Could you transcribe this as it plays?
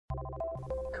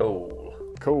Cool.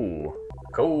 Cool.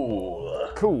 Cool.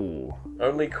 Cool.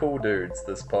 Only cool dudes,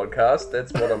 this podcast.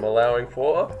 That's what I'm allowing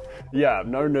for. Yeah,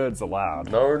 no nerds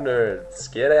allowed. No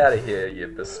nerds. Get out of here, you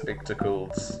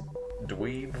bespectacled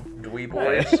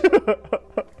dweeboid.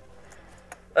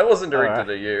 That wasn't directed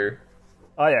at you.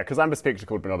 Oh yeah, because I'm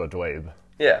bespectacled but not a dweeb.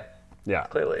 Yeah. Yeah,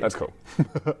 Clearly. that's cool.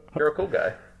 You're a cool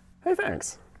guy. Hey,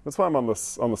 thanks. That's why I'm on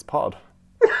this pod.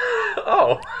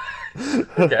 Oh.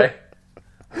 Okay.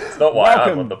 It's not why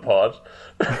I'm on the pod.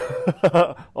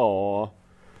 Aw.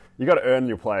 You got to earn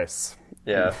your place.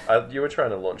 Yeah, you were trying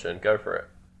to launch in. Go for it.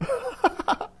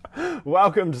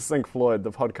 Welcome to Sync Floyd,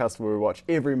 the podcast where we watch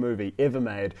every movie ever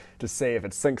made to see if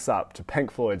it syncs up to Pink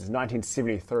Floyd's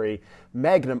 1973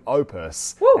 magnum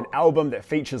opus, Woo! An album that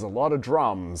features a lot of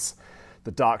drums,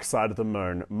 The Dark Side of the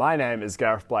Moon. My name is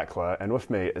Gareth Blackler, and with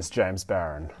me is James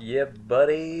Barron. Yeah,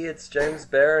 buddy, it's James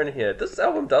Barron here. This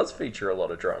album does feature a lot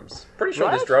of drums. Pretty sure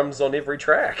Right? there's drums on every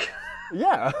track.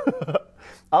 Yeah.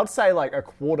 I'd say like a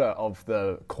quarter of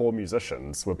the core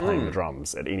musicians were playing the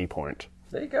drums at any point.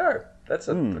 There you go. That's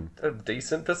a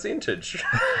decent percentage.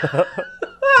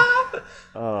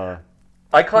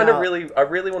 I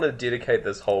really want to dedicate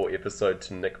this whole episode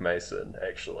to Nick Mason,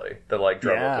 actually. The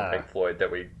drummer Yeah. for Pink Floyd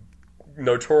that we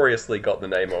notoriously got the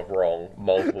name of wrong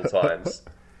multiple times.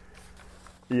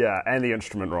 Yeah, and the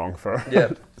instrument wrong for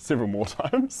Yeah. several more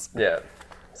times. Yeah.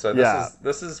 So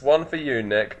this is one for you,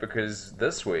 Nick, because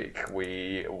this week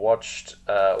we watched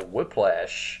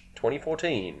Whiplash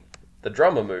 2014, the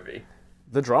drummer movie.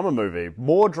 The drummer movie.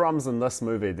 More drums in this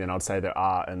movie than I'd say there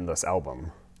are in this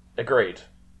album. Agreed.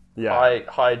 Yeah.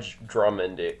 High drum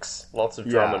index. Lots of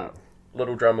drumming. Yeah.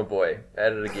 Little drummer boy.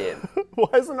 At it again. Why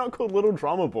is it not called Little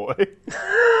Drummer Boy?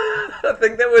 I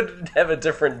think that would have a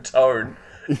different tone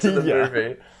to the Yeah.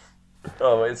 movie.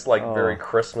 Oh, it's very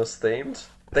Christmas themed.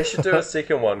 They should do a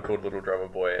second one called Little Drummer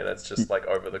Boy, and it's just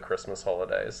over the Christmas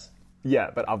holidays. Yeah,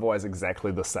 but otherwise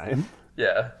exactly the same.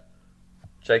 Yeah.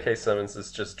 J.K. Simmons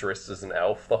is just dressed as an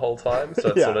elf the whole time, so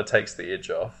it Yeah. sort of takes the edge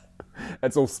off.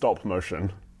 It's all stop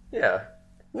motion. Yeah.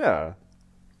 Yeah.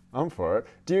 I'm for it.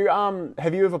 Do you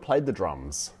have you ever played the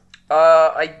drums?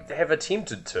 I have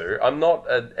attempted to. I'm not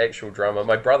an actual drummer.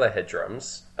 My brother had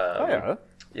drums. Oh yeah.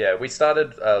 Yeah, we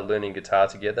started learning guitar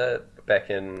together back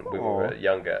when we Aw. were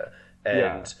younger. And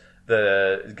Yeah.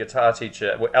 the guitar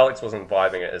teacher, Alex wasn't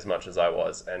vibing it as much as I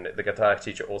was. And the guitar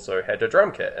teacher also had a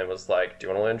drum kit and was like, do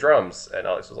you want to learn drums? And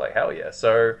Alex was like, hell yeah.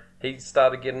 So he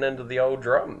started getting into the old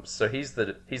drums. So he's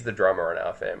the drummer in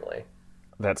our family.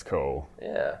 That's cool.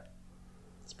 Yeah.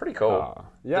 It's pretty cool.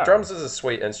 Yeah. The drums is a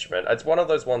sweet instrument. It's one of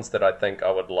those ones that I think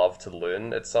I would love to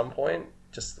learn at some point.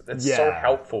 It's so Yeah.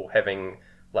 helpful having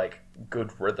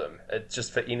good rhythm. It's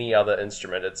just for any other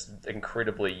instrument, it's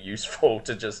incredibly useful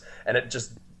to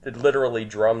it literally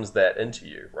drums that into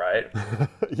you, right?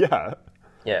 Yeah.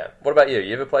 Yeah. What about you?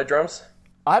 You ever played drums?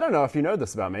 I don't know if you know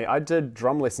this about me. I did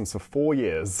drum lessons for 4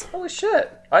 years. Holy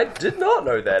shit. I did not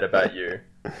know that about you.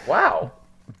 Wow.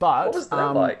 But What was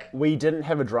that like? we didn't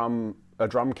have a drum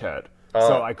kit.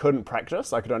 So I couldn't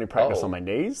practice. I could only practice Oh. on my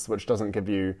knees, which doesn't give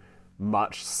you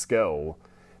much skill.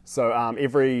 So I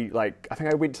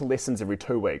think I went to lessons every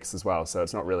 2 weeks as well, so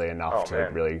it's not really enough to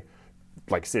man. really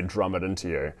drum it into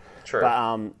you. True.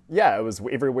 But it was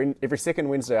every second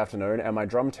Wednesday afternoon, and my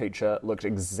drum teacher looked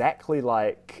exactly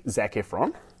like Zac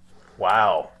Efron.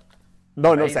 Wow.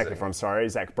 No, not Zac Amazing. Efron, sorry,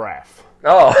 Zach Braff.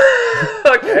 Oh,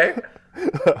 okay.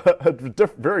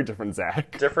 Very different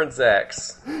Zach. Different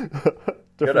Zacks.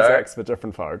 Different Good Zachs for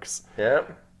different folks. Yeah.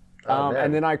 Oh, man.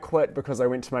 And then I quit because I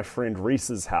went to my friend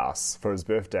Reese's house for his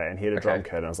birthday, and he had a drum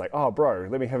kit, and I was like, oh, bro,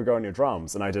 let me have a go on your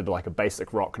drums. And I did a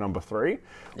basic rock number 3, which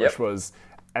Yep. was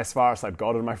as far as I'd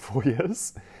got in my 4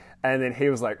 years. And then he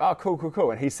was like, oh,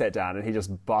 cool. And he sat down and he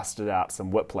just busted out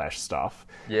some Whiplash stuff.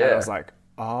 Yeah. And I was like,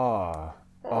 oh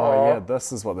yeah,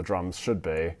 this is what the drums should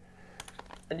be.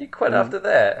 And you quit after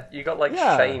that. You got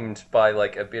Yeah. shamed by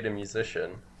a better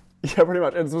musician. Yeah, pretty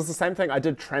much. It was the same thing. I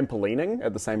did trampolining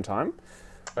at the same time,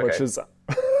 which Okay. is...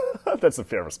 that's a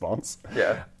fair response.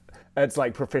 Yeah. It's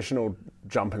like professional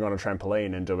jumping on a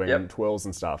trampoline and doing Yep. twirls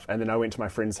and stuff. And then I went to my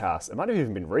friend's house. It might have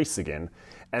even been Reese again.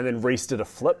 And then Reese did a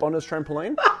flip on his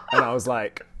trampoline. And I was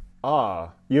like,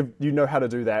 you know how to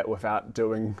do that without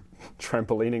doing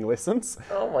trampolining lessons?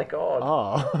 Oh my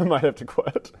god. I might have to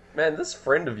quit. Man, this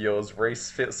friend of yours,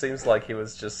 Reese, seems like he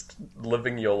was just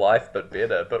living your life but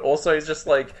better. But also he's just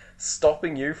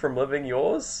stopping you from living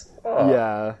yours. Oh.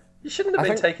 Yeah. You shouldn't have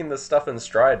been taking this stuff in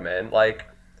stride, man.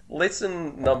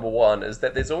 Lesson number 1 is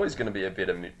that there's always going to be a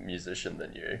better musician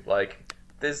than you.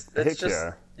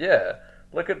 Yeah.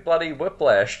 Look at bloody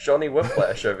Whiplash, Johnny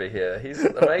Whiplash over here. He's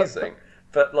amazing.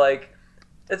 But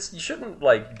you shouldn't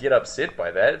like get upset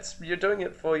by that. You're doing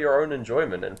it for your own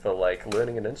enjoyment and for like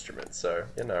learning an instrument. So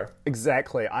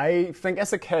Exactly. I think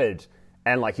as a kid,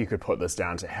 and like you could put this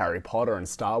down to Harry Potter and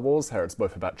Star Wars, how it's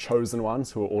both about chosen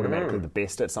ones who are automatically the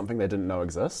best at something they didn't know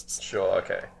exists. Sure,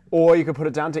 okay. Or you could put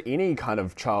it down to any kind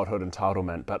of childhood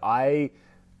entitlement, but I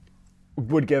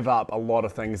would give up a lot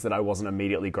of things that I wasn't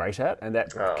immediately great at, and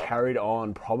that carried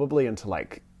on probably into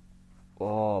like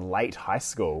late high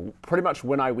school. Pretty much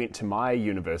when I went to my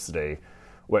university,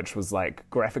 which was like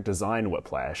graphic design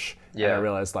Whiplash, and I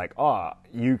realized like,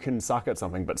 you can suck at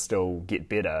something but still get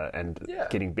better, and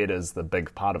getting better is the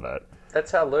big part of it.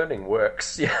 That's how learning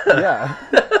works. Yeah. Yeah.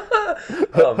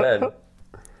 Oh man.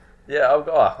 Yeah.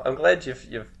 I'm glad you've.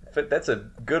 That's a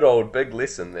good old big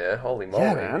lesson there. Holy moly.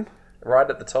 Yeah, man. Right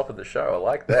at the top of the show. I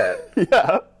like that.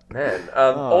 Yeah. Man.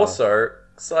 Also,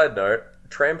 side note,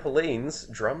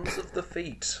 trampolines, drums of the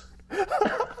feet.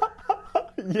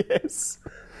 Yes.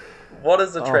 What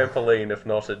is a trampoline if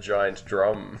not a giant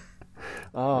drum?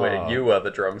 Where you are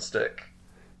the drumstick.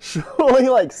 Surely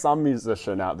like some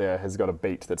musician out there has got a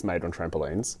beat that's made on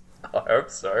trampolines. I hope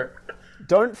so.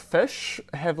 Don't Fish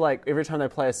have like, every time they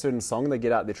play a certain song, they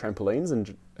get out their trampolines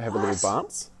and have a little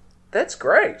dance? That's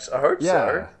great. I hope Yeah.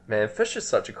 so. Man, Fish is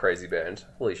such a crazy band.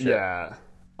 Holy shit. Yeah.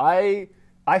 I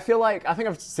feel like, I think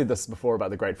I've said this before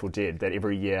about the Grateful Dead, that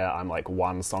every year I'm like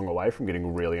one song away from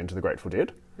getting really into the Grateful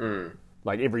Dead.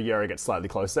 Like every year I get slightly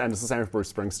closer, and it's the same with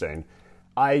Bruce Springsteen.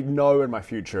 I know in my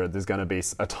future there's going to be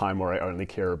a time where I only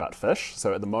care about Fish,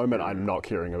 so at the moment I'm not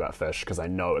caring about Fish because I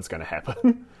know it's going to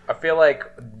happen. I feel like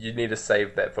you need to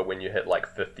save that for when you hit like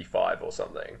 55 or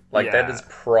something. Like that Yeah. is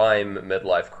prime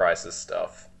midlife crisis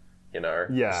stuff. Yeah.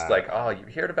 Just like,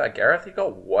 you heard about Gareth? He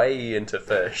got way into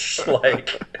Fish. Like,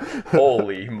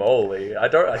 holy moly.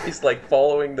 He's like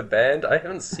following the band. I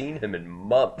haven't seen him in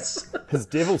months. His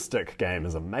Devil Stick game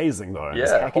is amazing though. His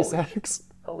Yeah, hacky sacks.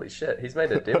 Holy shit. He's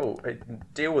made a deal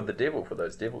with the devil for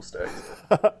those devil sticks.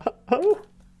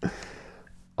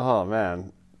 Oh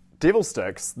man. Devil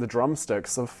Sticks, the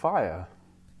drumsticks of fire.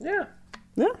 Yeah.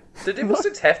 Yeah. Do devil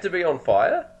sticks have to be on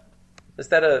fire? Is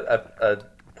that a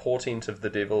portent of the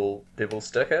devil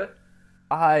sticker?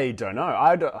 I don't know.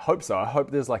 I hope so. I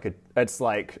hope there's like it's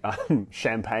like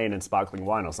champagne and sparkling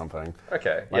wine or something.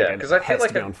 Okay, Like, yeah, because I it feel has like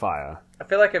to be on fire. I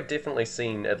feel like I've definitely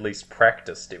seen at least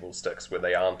practice devil sticks where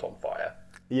they aren't on fire.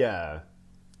 Yeah.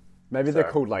 Maybe they're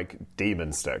called like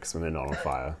demon sticks when they're not on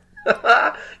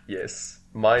fire. Yes,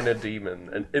 minor demon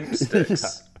and imp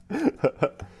sticks.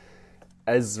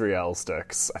 Azrael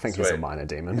sticks. I think he's a Sweet. minor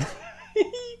demon.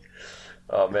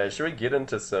 Oh man, should we get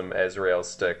into some Azrael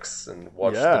sticks and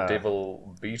watch Yeah. the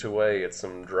devil beat away at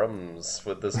some drums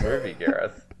with this movie,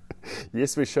 Gareth?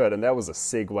 Yes, we should. And that was a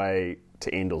segue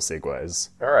to end all segues.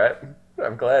 All right,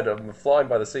 I'm glad. I'm flying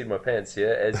by the seat of my pants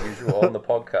here, as usual on the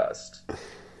podcast.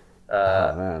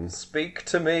 Oh man. Speak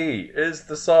to Me is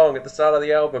the song at the start of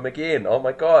the album again. Oh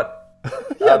my god.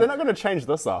 Yeah, they're not going to change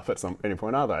this up at any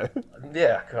point, are they?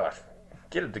 Yeah, God.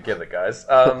 Get it together, guys.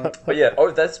 But yeah,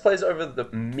 that plays over the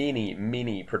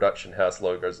many production house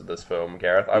logos of this film,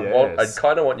 Gareth. I Yes.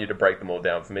 kind of want you to break them all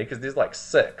down for me, because there's like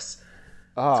 6.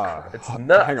 Ah, It's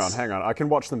nuts. hang on. I can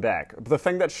watch them back. The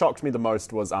thing that shocked me the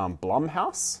most was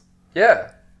Blumhouse,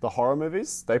 Yeah. the horror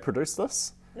movies. They produced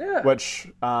this. Yeah. Which,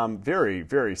 very,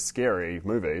 very scary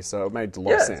movie, so it made a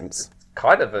lot of sense. It's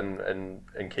kind of in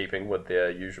keeping with their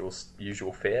usual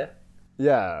fare.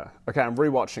 Yeah. Okay, I'm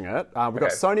rewatching it. We've got Okay.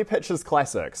 Sony Pictures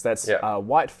Classics. That's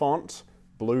white font,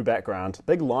 blue background,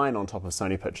 big line on top of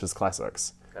Sony Pictures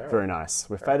Classics. Very nice.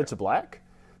 We've faded to black.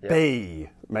 B,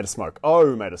 made a smoke.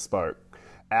 O, made a smoke.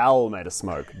 L, made a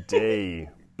smoke. D,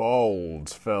 bold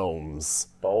films.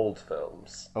 Bold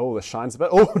films. Oh, the shine's a bit.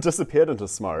 Oh, disappeared into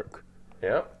smoke.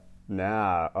 Yeah.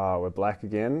 Now, we're black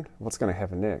again. What's going to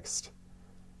happen next?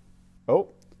 Oh,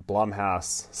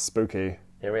 Blumhouse. Spooky.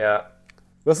 Here we are.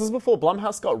 This is before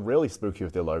Blumhouse got really spooky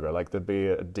with their logo. Like, there'd be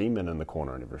a demon in the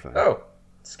corner and everything. Oh,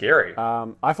 scary.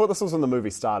 I thought this was when the movie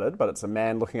started, but it's a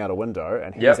man looking out a window,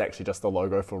 and he's actually just the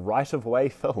logo for Right of Way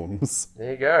Films.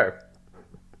 There you go.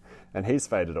 And he's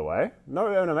faded away. No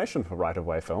animation for Right of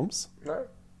Way Films. No.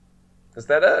 Is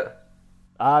that it?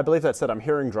 I believe that's it. I'm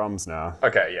hearing drums now.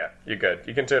 Okay, yeah, you're good.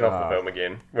 You can turn off the film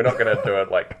again. We're not going to do it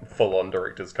like full-on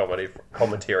director's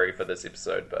commentary for this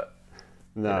episode, but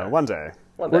No, one day.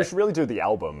 One day. We should really do the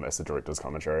album as a director's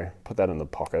commentary. Put that in the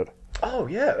pocket. oh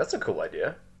yeah, that's a cool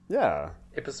idea. Yeah.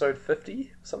 Episode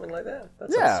 50, something like that.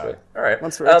 That sounds Yeah. sweet. All right.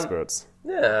 Once we're experts.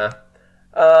 Yeah.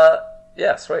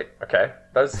 Yeah, sweet. Okay.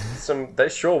 They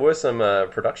sure were some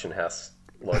production house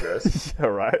logos. Yeah,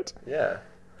 right? Yeah.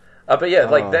 But yeah,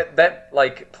 like that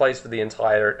like plays for the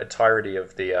entirety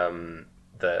of the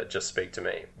the Just Speak to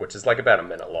Me, which is like about a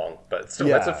minute long, but still,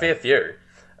 that's a fair few.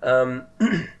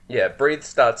 Yeah, Breathe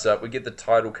starts up. We get the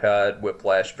title card,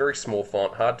 Whiplash, very small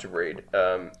font, hard to read.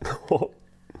 But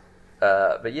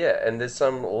yeah, and there's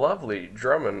some lovely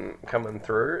drumming coming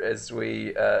through as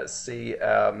we see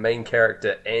our main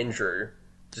character, Andrew,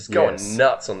 just going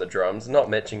nuts on the drums, not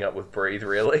matching up with Breathe,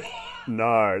 really.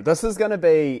 No, this is going to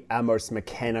be our most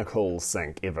mechanical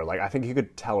sync ever. Like, I think you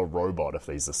could tell a robot if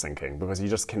these are syncing, because you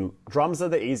just can... Drums are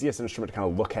the easiest instrument to kind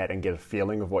of look at and get a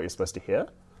feeling of what you're supposed to hear.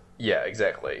 Yeah,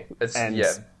 exactly. It's,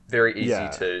 very easy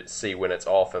to see when it's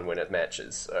off and when it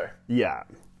matches, so... Yeah.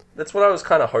 That's what I was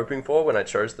kind of hoping for when I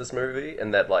chose this movie,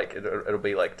 and that, like, it'll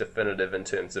be, like, definitive in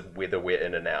terms of whether we're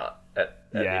in and out at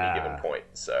any given point,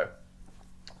 so...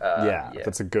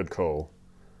 That's a good call.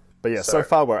 But yeah, so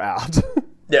far we're out.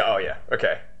 Yeah,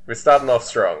 okay. We're starting off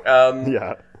strong.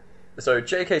 So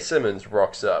J.K. Simmons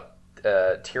rocks up.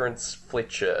 Terrence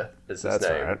Fletcher is his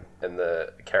name, and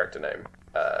the character name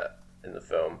in the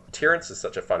film. Terrence is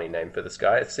such a funny name for this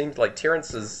guy. It seems like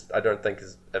Terrence I don't think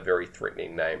is a very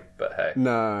threatening name, but hey.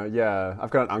 No, yeah. I've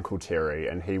got an Uncle Terry,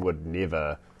 and he would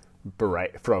never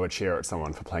throw a chair at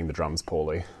someone for playing the drums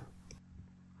poorly.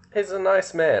 He's a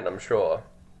nice man, I'm sure.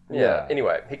 Yeah.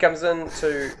 Anyway,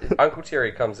 Uncle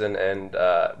Terry comes in and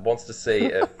wants to see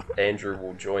if Andrew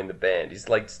will join the band. He's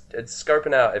like, it's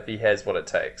scoping out if he has what it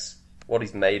takes, what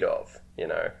he's made of, you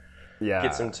know. Yeah.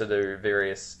 Gets him to do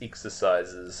various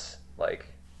exercises,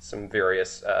 like some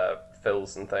various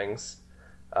fills and things.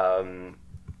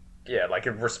 Like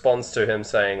it responds to him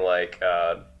saying like,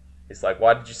 he's like,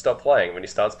 why did you stop playing? When he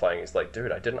starts playing, he's like,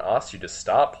 dude, I didn't ask you to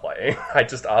start playing. I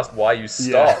just asked why you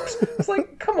stopped. Yeah. It's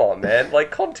like, come on, man. Like,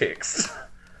 context.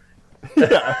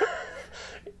 Yeah.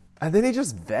 And then he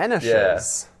just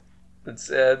vanishes. Yeah. It's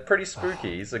pretty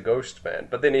spooky. He's a ghost, man.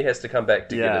 But then he has to come back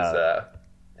to get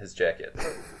his jacket.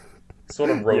 Sort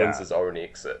of ruins his own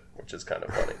exit, which is kind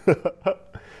of funny.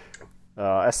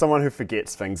 As someone who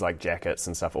forgets things like jackets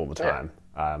and stuff all the time,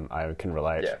 I can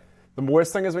relate. Yeah. The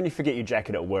worst thing is when you forget your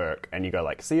jacket at work and you go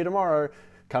like, see you tomorrow,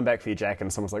 come back for your jacket,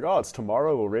 and someone's like, oh, it's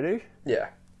tomorrow already? Yeah.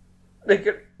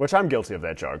 Which I'm guilty of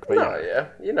that joke, but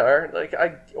you know, like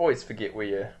I always forget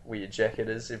where your jacket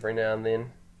is every now and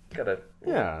then.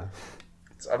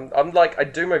 I'm like, I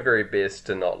do my very best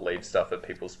to not leave stuff at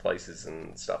people's places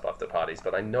and stuff after parties,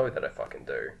 but I know that I fucking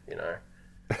do, you know?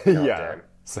 Damn.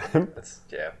 Same.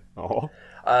 Oh.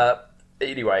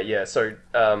 Anyway, so,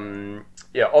 On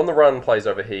the Run plays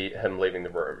over him leaving the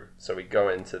room. So we go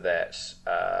into that,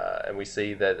 and we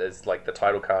see that as, like, the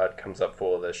title card comes up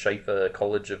for the Schaefer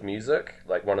College of Music,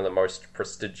 like one of the most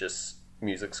prestigious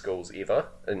music schools ever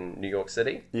in New York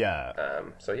City. Yeah.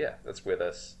 That's where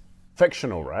this...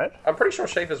 Fictional, right? I'm pretty sure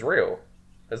Schaefer's real,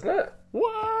 isn't it?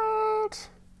 What?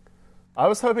 I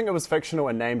was hoping it was fictional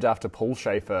and named after Paul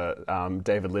Schaefer,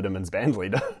 David Letterman's band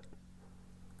leader.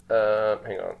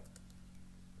 Hang on.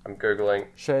 I'm Googling.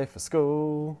 Schaefer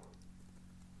School.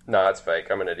 No, it's fake.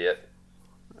 I'm an idiot.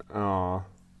 Oh.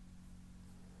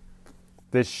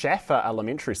 There's Schaefer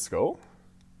Elementary School.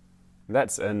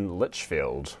 That's in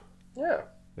Litchfield. Yeah.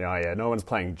 Yeah, no one's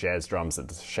playing jazz drums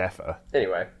at Schaefer.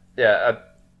 Anyway, I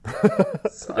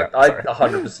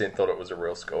 100% thought it was a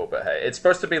real school, but hey, it's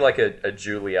supposed to be like a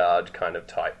Juilliard kind of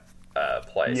type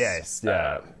place. Yes,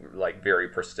 yeah. Like very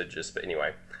prestigious, but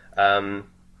anyway.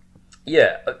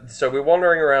 So we're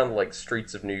wandering around like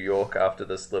streets of New York after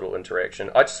this little interaction.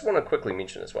 I just want to quickly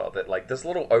mention as well that like this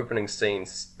little opening scene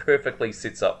perfectly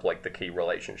sets up like the key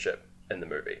relationship in the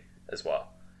movie as well.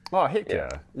 Oh, heck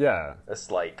yeah.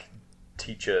 This like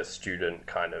teacher-student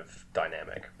kind of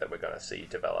dynamic that we're going to see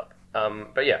develop.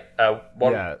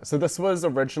 So this was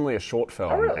originally a short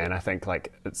film, really? And I think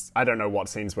like I don't know what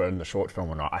scenes were in the short film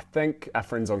or not. I think our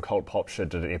friends on Cult Pop Shit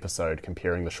did an episode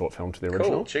comparing the short film to the original.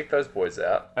 Cool, check those boys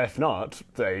out. If not,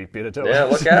 they better do it. Yeah,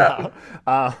 look out.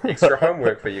 Extra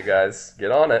homework for you guys.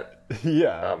 Get on it.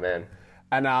 Yeah. Oh man.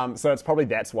 And so it's probably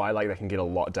that's why like they can get a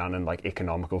lot done in like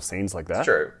economical scenes like that. It's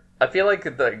true. I feel like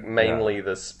mainly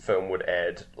this film would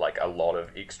add like a lot of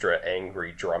extra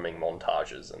angry drumming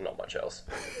montages and not much else.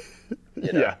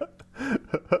 You know?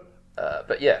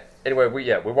 Yeah. Anyway,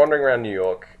 we're wandering around New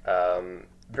York.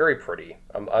 Very pretty.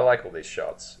 I like all these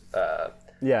shots. Going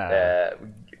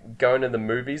to the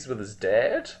movies with his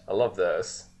dad. I love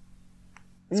this.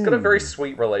 He's got a very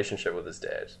sweet relationship with his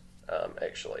dad,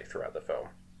 actually, throughout the film.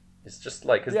 It's just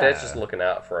like his dad's just looking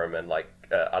out for him and like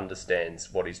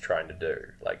understands what he's trying to do,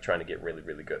 like trying to get really,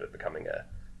 really good at becoming a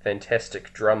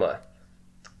fantastic drummer.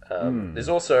 There's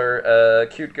also a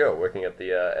cute girl working at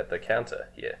the counter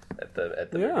here at the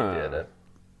movie theater.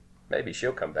 Maybe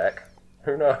she'll come back.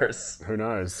 Who knows?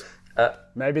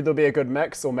 Maybe there'll be a good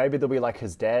mix, or maybe there'll be like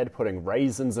his dad putting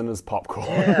raisins in his popcorn.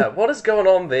 Yeah, what is going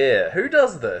on there? Who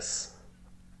does this?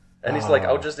 And he's like,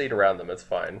 I'll just eat around them, it's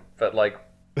fine. But like,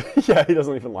 Yeah, he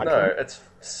doesn't even like no, them. it's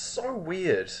so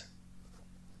weird.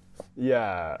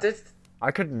 Yeah. Did,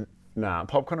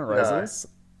 Popcorn and raisins,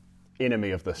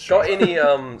 enemy of this show. got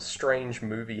any strange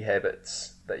movie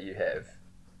habits that you have?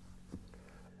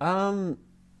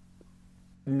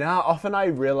 Often I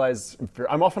realize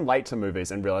I'm often late to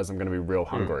movies and realize I'm going to be real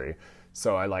hungry.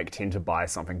 So I like tend to buy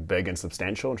something big and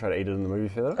substantial and try to eat it in the movie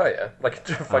theater. Oh yeah, like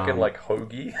a fucking like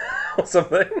hoagie or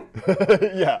something.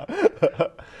 Yeah.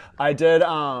 I did,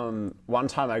 one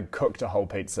time I cooked a whole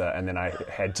pizza and then I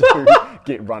had to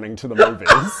get running to the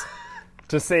movies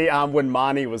to see when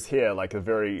Marnie was here, like a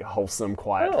very wholesome,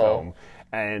 quiet film.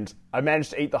 And I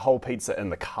managed to eat the whole pizza in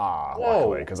the car,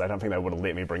 luckily, because I don't think they would have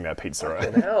let me bring that pizza in.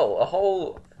 Fucking hell, a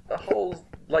whole,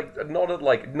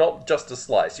 not just a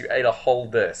slice. You ate a whole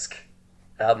disc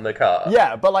out in the car.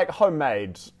 Yeah, but like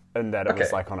homemade in that it was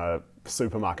Okay. like on a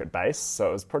supermarket base, so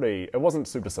it was it wasn't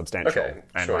super substantial. Okay,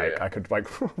 and sure, like yeah. I could like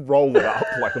roll it up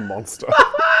like a monster.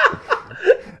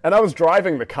 And I was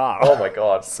driving the car. Oh my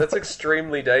god, that's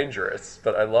extremely dangerous,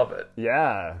 but I love it.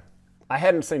 Yeah. I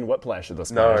hadn't seen Whiplash at this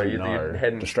point. No, I you didn't know.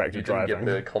 hadn't. Distracted You didn't driving.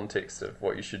 get the context of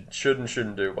what you should and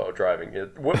shouldn't do while driving.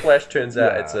 Whiplash turns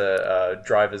out it's a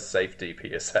driver's safety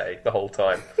PSA the whole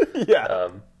time. Yeah.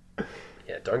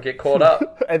 Yeah, don't get caught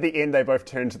up. At the end, they both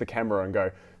turn to the camera and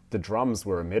go, "The drums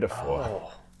were a metaphor."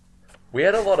 Oh, we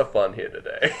had a lot of fun here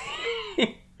today.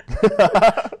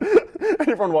 And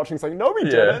everyone watching saying, "No, we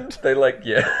Yeah, didn't."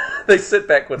 they sit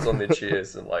backwards on their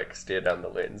chairs and like stare down the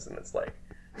lens, and it's like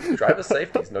driver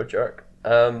safety's no joke.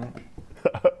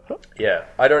 Yeah,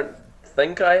 I don't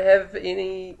think I have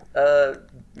any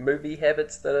movie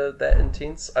habits that are that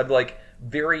intense. I'm like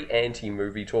very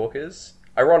anti-movie talkers,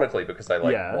 ironically, because I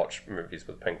like watch movies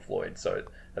with Pink Floyd, so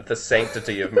the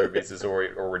sanctity of movies is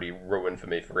already ruined for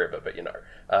me forever. But you know,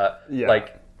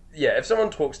 if someone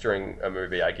talks during a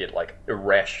movie, I get like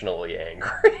irrationally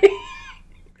angry.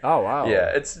 Oh wow. Yeah,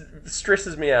 it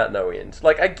stresses me out no end.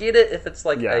 Like, I get it if it's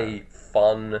like a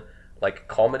fun, like,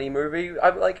 comedy movie. I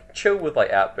like chill with like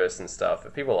outbursts and stuff.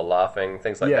 If people are laughing,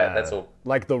 things like that, that's all.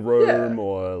 Like The Room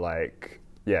or like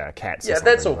Cats. Yeah, or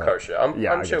that's all but- kosher. I'm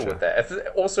I chill getcha. with that.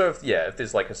 If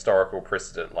there's like historical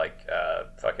precedent, like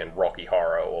fucking Rocky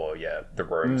Horror or The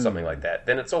Room, something like that,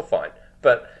 then it's all fine.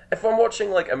 But if I'm watching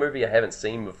like a movie I haven't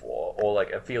seen before, or like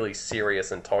a fairly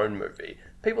serious and tone movie,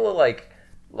 people are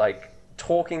like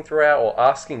talking throughout or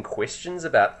asking questions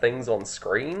about things on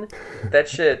screen. That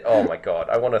shit. Oh my god!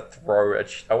 I want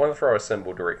to throw a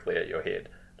symbol directly at your head.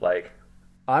 Like,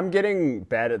 I'm getting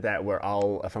bad at that where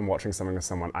if I'm watching something with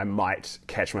someone, I might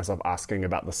catch myself asking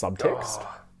about the subtext.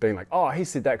 Being like, oh, he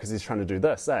said that because he's trying to do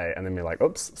this, eh? And then be like,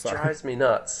 oops, sorry. drives me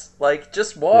nuts. Like,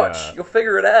 just watch. Yeah. You'll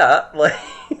figure it out. Like,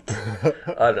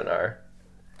 I don't know.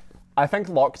 I think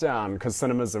lockdown, because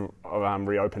cinemas are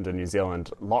reopened in New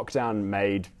Zealand, lockdown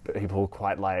made people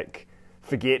quite like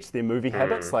forget their movie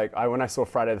habits. Like when I saw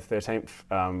Friday the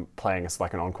 13th playing as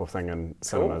like an encore thing in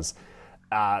cinemas,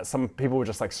 some people were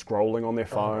just like scrolling on their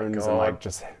phones and like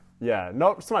just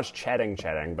not so much chatting,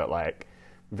 but like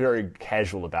very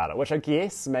casual about it. Which I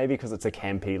guess maybe because it's a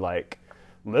campy like.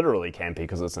 Literally campy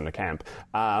because it's in a camp.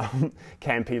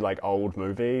 Campy like old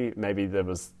movie. Maybe there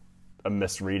was a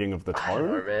misreading of the tone, I don't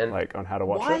know, man. like on how to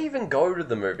watch Why it. even go to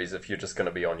the movies if you're just going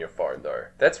to be on your phone, though?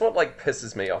 That's what like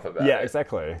pisses me off about Yeah, it.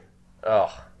 exactly.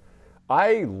 Oh,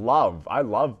 I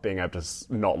love being able to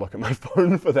not look at my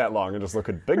phone for that long and just look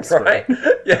at big screen. right.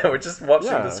 Yeah, we're just watching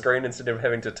Yeah. the screen instead of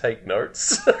having to take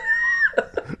notes.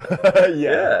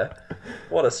 Yeah.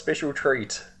 What a special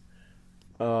treat.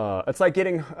 It's like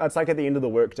at the end of the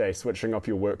workday, switching off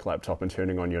your work laptop and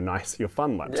turning on your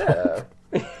fun laptop.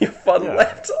 Yeah. Your fun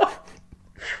laptop.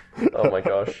 Oh my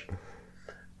gosh.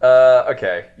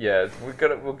 Okay, yeah,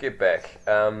 we'll get back.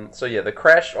 So yeah, the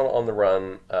crash on the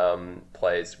run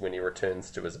plays when he returns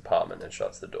to his apartment and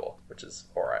shuts the door, which is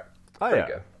alright. Oh, Pretty yeah.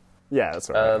 good. Yeah, that's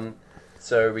right.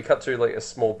 So we cut to like a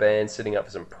small band setting up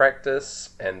for some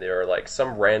practice, and there are like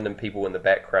some random people in the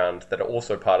background that are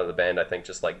also part of the band, I think,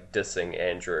 just like dissing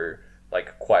Andrew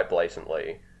like quite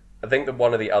blatantly. I think that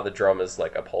one of the other drummers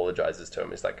like apologizes to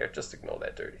him. He's like, just ignore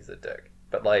that dude, he's a dick.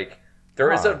 But like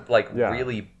there is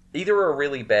either a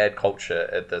really bad culture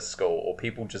at this school, or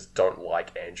people just don't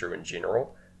like Andrew in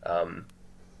general.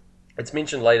 It's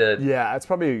mentioned later. Yeah, it's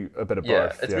probably a bit of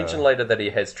both. It's mentioned later that he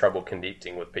has trouble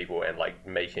connecting with people and like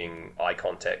making eye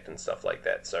contact and stuff like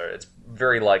that. So it's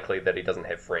very likely that he doesn't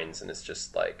have friends and is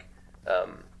just like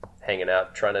hanging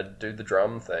out trying to do the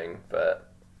drum thing.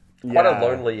 But quite a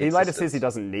lonely. He later existence. says he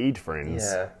doesn't need friends.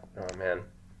 Yeah, Oh man,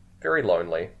 very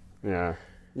lonely. Yeah.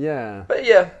 Yeah. But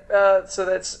yeah, so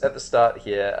that's at the start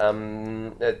here.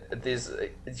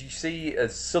 You see a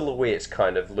silhouette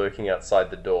kind of lurking outside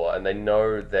the door, and they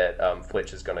know that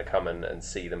Fletcher's going to come in and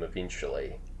see them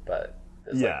eventually. But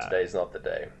it's like, today's not the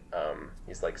day.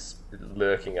 He's like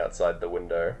lurking outside the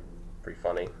window. Pretty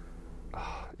funny.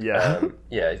 Yeah.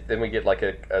 Yeah, then we get like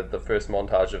the first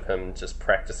montage of him just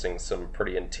practicing some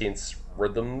pretty intense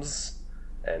rhythms,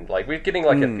 and like we're getting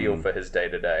like a feel for his day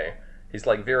to day. He's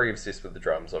like very obsessed with the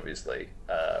drums, obviously.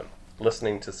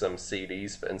 Listening to some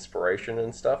CDs for inspiration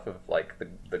and stuff of like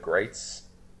the greats,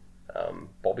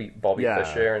 Bobby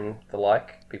Fischer and the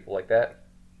like, people like that.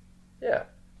 Yeah.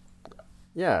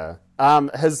 Yeah.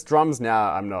 His drums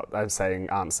now, I'm saying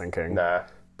aren't syncing. Nah.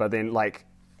 But then like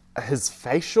his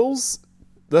facials,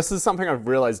 this is something I've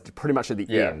realized pretty much at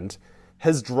the end.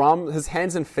 His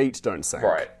hands and feet don't sync.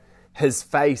 Right. His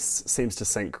face seems to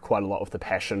sync quite a lot with the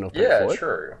passion of Pink Floyd. Yeah,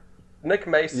 true. Nick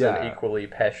Mason, equally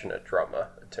passionate drummer,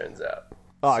 it turns out.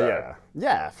 Oh, so,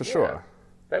 yeah, for sure.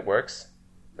 That works.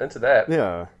 Into that.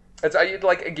 Yeah. It's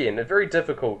like, again, it's very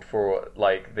difficult for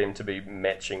like them to be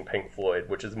matching Pink Floyd,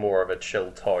 which is more of a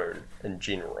chill tone in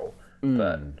general.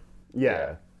 But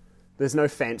yeah. There's no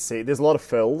fancy. There's a lot of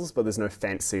fills, but there's no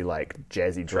fancy like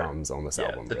jazzy drums on this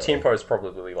album. The really. tempo is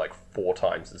probably like 4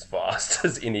 times as fast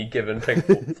as any given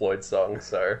Pink Floyd song.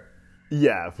 So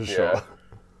yeah, for sure.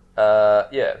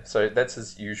 So that's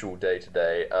his usual day to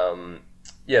day.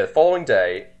 The following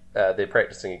day, they're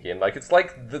practicing again. Like, it's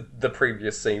like the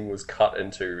previous scene was cut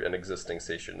into an existing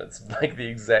session. It's like the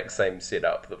exact same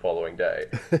setup the following day.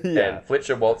 And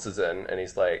Fletcher waltzes in, and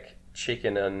he's like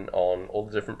checking in on all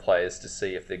the different players to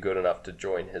see if they're good enough to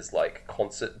join his like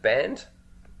concert band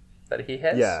that he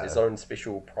has, his own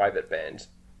special private band.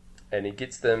 And he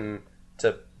gets them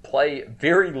to play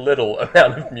very little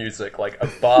amount of music, like a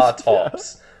bar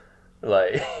tops.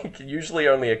 Like, usually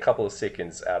only a couple of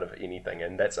seconds out of anything,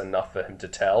 and that's enough for him to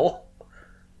tell.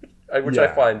 Which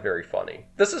I find very funny.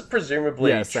 This is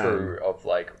presumably true of,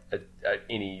 like,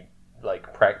 any,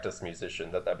 like, practice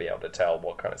musician, that they'll be able to tell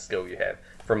what kind of skill you have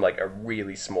from, like, a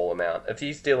really small amount. If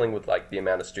he's dealing with, like, the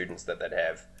amount of students that they'd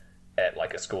have at,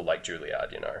 like, a school like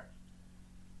Juilliard, you know?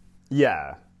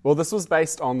 Yeah. Well, this was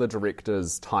based on the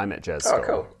director's time at jazz school.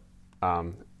 Oh,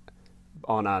 cool.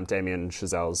 On Damien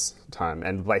Chazelle's time,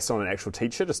 and based on an actual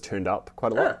teacher, just turned up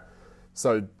quite a lot.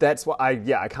 So that's what I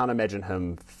can't imagine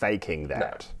him faking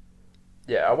that.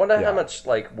 No. Yeah, I wonder how much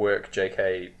like work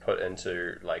JK put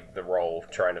into like the role,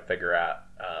 trying to figure out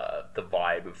the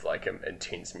vibe of like an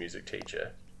intense music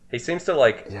teacher. He seems to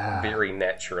like very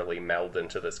naturally meld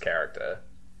into this character.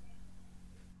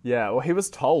 Yeah, well, he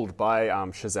was told by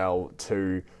Chazelle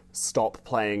to stop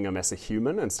playing him as a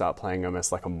human and start playing him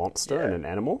as like a monster and an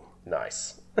animal.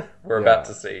 Nice. We're about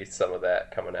to see some of that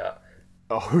coming out.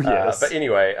 Oh, yes. But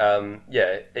anyway,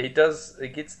 he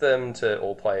gets them to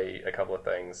all play a couple of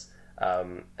things.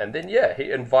 And then,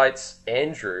 he invites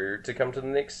Andrew to come to the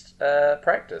next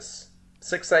practice.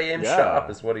 6 a.m.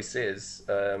 sharp is what he says.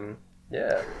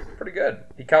 Pretty good.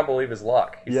 He can't believe his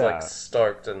luck. He's like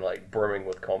stoked and like brimming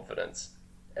with confidence.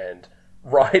 And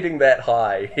riding that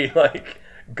high, he like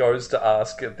goes to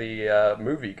ask the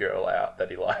movie girl out that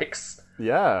he likes.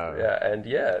 Yeah. Yeah,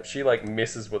 and she like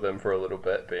messes with him for a little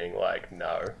bit, being like,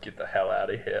 no, get the hell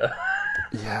out of here.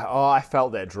 Yeah, I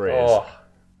felt that dread. Oh,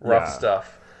 rough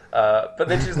stuff. But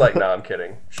then she's like, no, I'm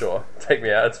kidding. Sure, take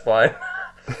me out, it's fine.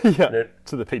 To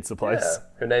the pizza place.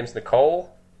 Yeah. Her name's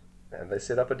Nicole, and they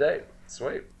set up a date.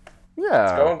 Sweet. Yeah.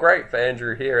 It's going great for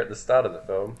Andrew here at the start of the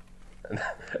film.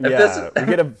 We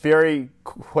get a very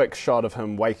quick shot of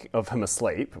him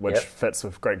asleep, which fits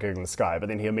with Great Gig in the Sky, but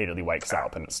then he immediately wakes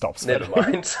up and it stops. Never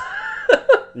mind.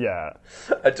 Yeah.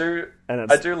 I do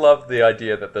love the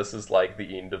idea that this is like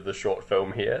the end of the short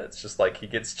film here. It's just like he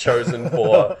gets chosen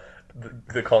for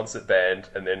the concert band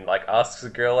and then like asks a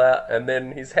girl out and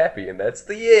then he's happy and that's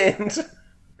the end.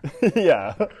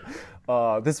 Yeah.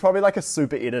 There's probably like a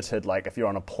super edited, like if you're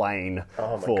on a plane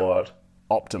God.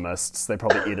 Optimists, they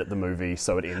probably edit the movie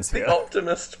so it ends here. The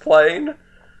Optimist plane?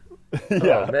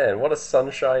 Yeah. Oh man, what a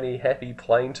sunshiny, happy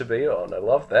plane to be on. I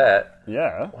love that.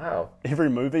 Yeah. Wow. Every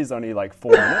movie's only like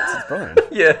 4 minutes. It's brilliant.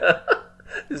 Yeah.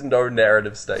 There's no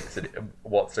narrative stakes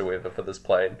whatsoever for this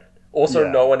plane. Also,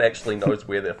 no one actually knows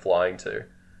where they're flying to.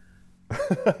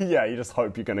 Yeah, you just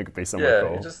hope you're going to be somewhere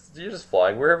cool. You're just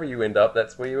flying. Wherever you end up,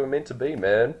 that's where you were meant to be,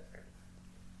 man.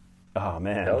 Oh,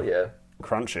 man. Hell yeah.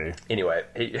 Crunchy. Anyway,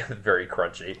 very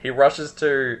crunchy. He rushes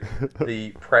to the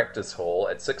practice hall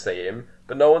at 6 a.m.,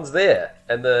 but no one's there.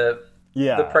 And the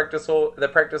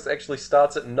practice actually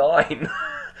starts at 9,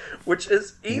 which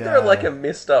is either like a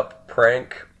messed up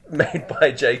prank made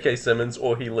by J.K. Simmons,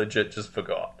 or he legit just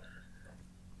forgot.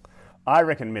 I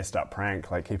reckon messed up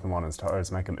prank, like keep him on his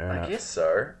toes, make him earn it. I guess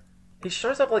so. He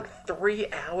shows up like 3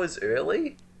 hours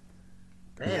early.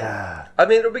 Man. Yeah. I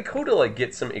mean, it would be cool to like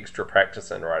get some extra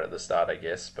practice in right at the start, I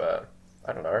guess, but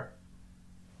I don't know.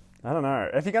 I don't know.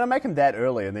 If you're going to make him that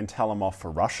early and then tell him off for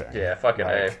rushing. Yeah, fucking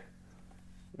A.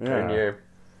 Yeah. Who knew?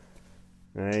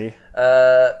 Hey.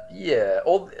 Yeah.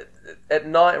 At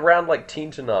night, around like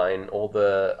 10 to 9, all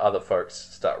the other folks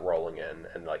start rolling in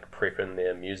and like prepping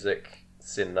their music,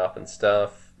 setting up and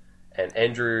stuff. And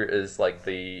Andrew is like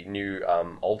the new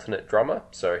alternate drummer,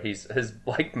 so his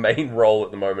like main role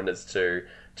at the moment is to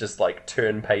just like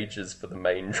turn pages for the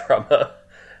main drummer.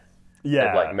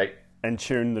 Yeah. And like and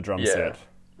tune the drum set.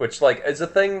 Which like is a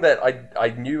thing that I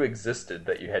knew existed,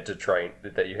 that you had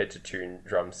to tune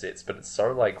drum sets, but it's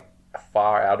so like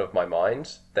far out of my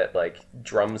mind that like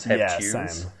drums have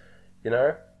tunes, same. you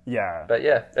know? Yeah. But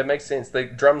yeah, it makes sense. The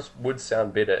drums would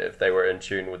sound better if they were in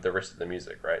tune with the rest of the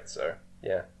music, right? So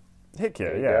yeah. Heck yeah,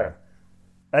 There you yeah. go.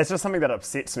 It's just something that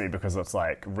upsets me because it's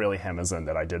like really hammers in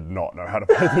that I did not know how to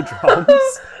play the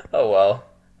drums. Oh well.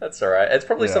 That's alright. It's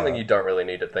probably Yeah. something you don't really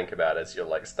need to think about as you're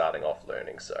like starting off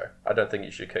learning, so I don't think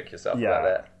you should kick yourself about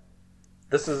that.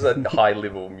 This is a high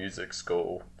level music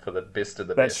school for the best of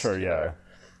the That's best. true, yeah.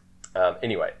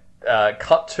 Anyway,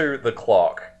 cut to the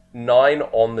clock. 9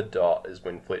 on the dot is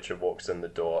when Fletcher walks in the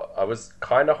door. I was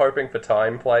kind of hoping for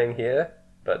time playing here,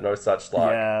 but no such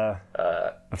luck. Yeah.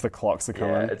 If the clocks are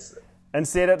coming. It's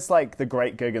Instead, it's like the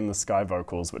Great Gig in the Sky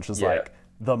vocals, which is like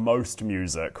the most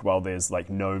music while there's like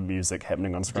no music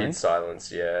happening on screen. dead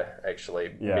silence.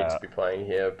 Actually Yeah. meant to be playing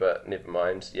here, but never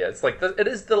mind. Yeah, it's like it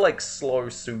is the like slow,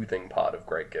 soothing part of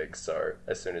Great Gigs. So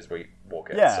as soon as we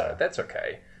walk in, so that's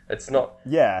okay. It's not.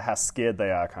 Yeah, how scared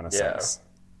they are kind of Yeah. sense.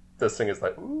 This thing is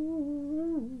like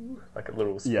ooh, like a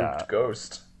little spooked Yeah.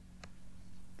 ghost.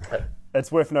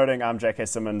 It's worth noting J.K.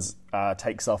 Simmons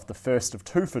takes off the first of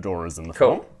 2 fedoras in the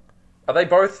Cool. film. Are they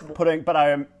both But I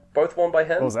am... both worn by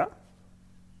him? What was that?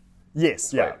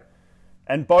 Yes, yeah. Sweet.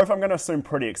 And both I'm going to assume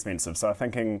pretty expensive, so I'm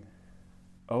thinking,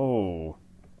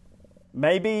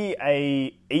 maybe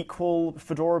a equal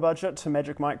fedora budget to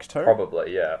Magic Mike 2?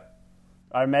 Probably, yeah.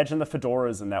 I imagine the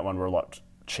fedoras in that one were a lot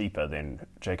cheaper than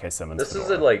J.K. Simmons' This fedora.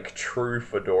 is a like true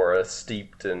fedora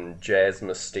steeped in jazz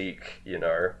mystique, you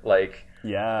know? Like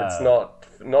Yeah. it's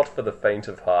not for the faint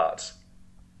of heart.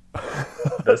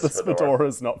 This fedora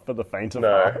is not for the faint of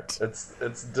No, heart.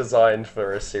 it's designed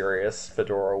for a serious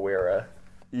fedora wearer.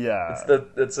 Yeah.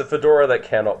 It's a fedora that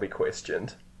cannot be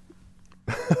questioned.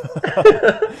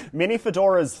 Many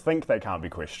fedoras think they can't be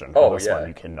questioned, Oh but this yeah, one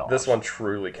you cannot. This one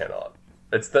truly cannot.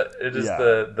 It is Yeah.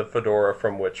 the fedora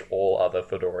from which all other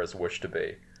fedoras wish to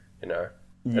be. You know,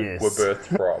 Yes. were birthed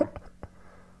from.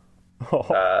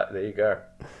 There you go.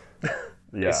 Yeah.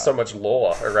 There's so much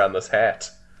lore around this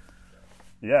hat.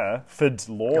 Yeah.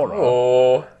 Fedora.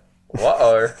 Oh,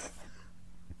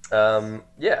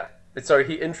 yeah. So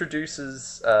he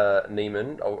introduces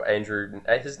Neiman, or Andrew.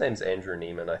 His name's Andrew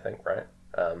Neiman, I think, right?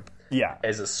 Yeah.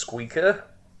 As a squeaker,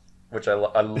 which I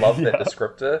love that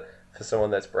descriptor for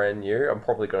someone that's brand new. I'm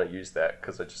probably going to use that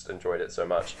because I just enjoyed it so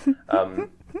much.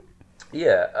 He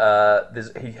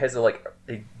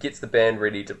gets the band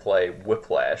ready to play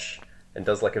Whiplash and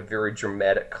does like a very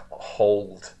dramatic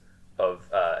hold of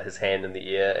his hand in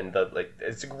the air, and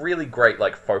it's a really great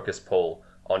like focus pull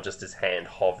on just his hand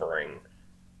hovering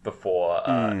before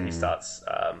he starts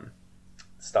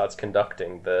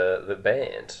conducting the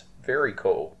band. Very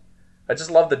cool. I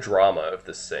just love the drama of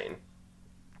this scene.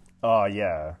 Oh,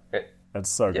 yeah. It's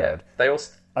so good. They all.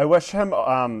 I wish him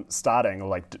starting, or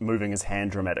like moving his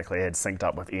hand dramatically, had synced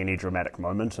up with any dramatic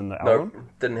moment in the album. Nope,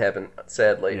 didn't happen,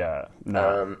 sadly. Yeah,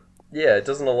 no. Yeah, it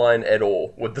doesn't align at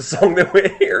all with the song that we're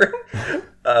hearing.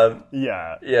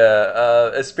 Yeah.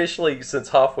 Especially since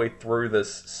halfway through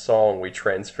this song we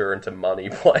transfer into Money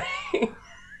playing.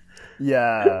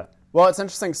 Yeah. Well, it's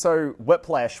interesting. So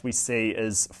Whiplash we see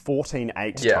is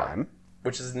 14/8 time.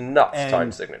 Which is nuts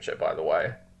time signature, by the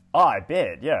way. Oh, I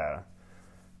bet, yeah.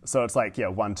 So it's like,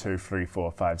 1, 2, 3,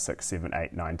 4, 5, 6, 7,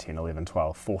 8, 9, 10, 11,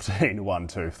 12, 14, 1,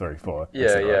 2, 3, 4.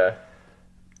 Yeah.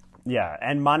 Yeah,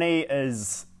 and Money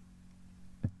is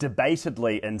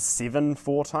debatedly in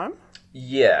 7/4 time.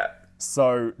 Yeah.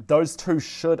 So those two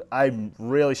should, I'm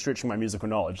really stretching my musical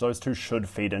knowledge, those two should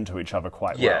feed into each other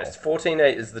quite well. Yeah,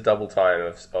 14/8 is the double time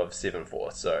of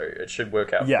 7/4, so it should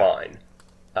work out fine.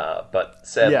 But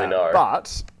sadly, no.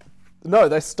 But, no,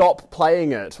 they stop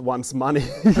playing it once Money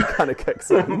kind of kicks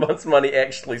in. Once Money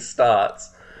actually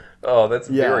starts. Oh, that's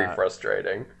very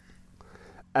frustrating.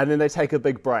 And then they take a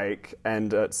big break,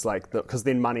 and it's like, because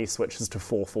then Money switches to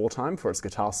 4/4 time for its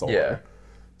guitar solo. Yeah.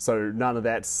 So none of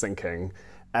that's syncing.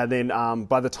 And then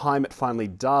by the time it finally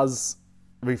does,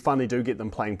 we finally do get them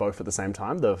playing both at the same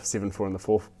time, the 7/4 and the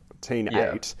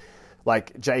 14/8.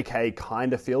 Like, JK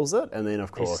kind of feels it, and then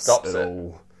of course He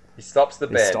stops the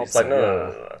band. He's like,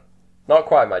 no. Not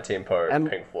quite my tempo,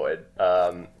 Pink Floyd.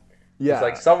 Yeah, it's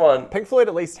like someone... Pink Floyd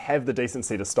at least have the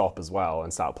decency to stop as well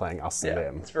and start playing Us and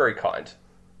Them. It's very kind.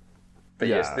 But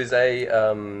yes, there's a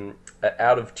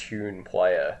out-of-tune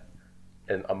player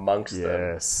amongst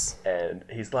them. And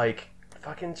he's like,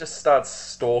 fucking just starts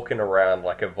stalking around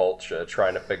like a vulture,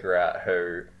 trying to figure out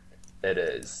who it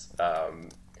is.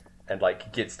 And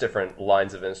like gets different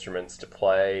lines of instruments to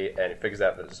play, and he figures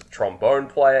out that it's a trombone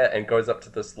player, and goes up to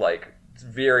this like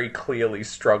very clearly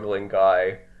struggling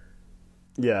guy.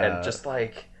 Yeah. And just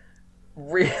like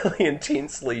really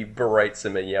intensely berates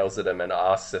him and yells at him and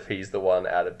asks if he's the one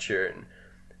out of tune.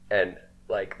 And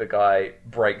like the guy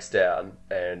breaks down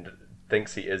and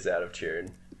thinks he is out of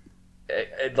tune.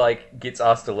 It like gets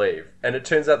asked to leave. And it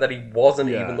turns out that he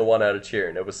wasn't even the one out of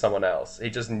tune. It was someone else. He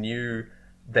just knew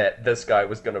that this guy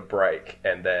was going to break,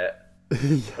 and that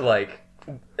like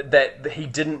that he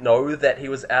didn't know that he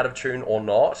was out of tune or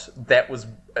not. That was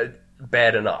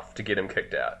bad enough to get him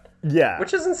kicked out. Yeah,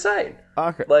 which is insane.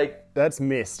 Okay, like that's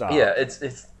messed up. Yeah,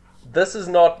 it's this is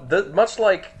not much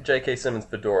like J.K. Simmons'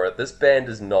 Fedora. This band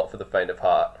is not for the faint of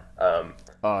heart.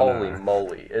 Holy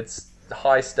moly, it's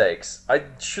high stakes.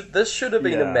 This should have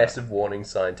been a massive warning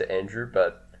sign to Andrew,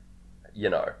 but you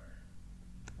know,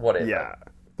 whatever. Yeah,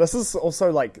 this is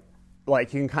also like you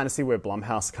can kind of see where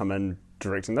Blumhouse come in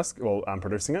directing this, well,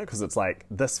 producing it, because it's like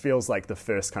this feels like the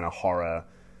first kind of horror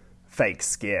fake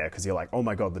scare, because you're like, oh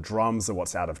my god, the drums are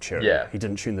what's out of tune. Yeah. He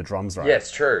didn't tune the drums right. Yeah,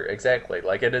 it's true, exactly.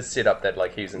 Like, it is set up that,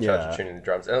 like, he's in charge of tuning the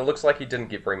drums, and it looks like he didn't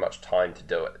get very much time to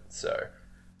do it, so...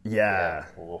 Yeah.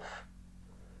 Oof.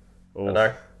 I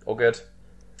know, all good.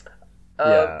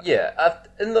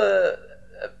 In the...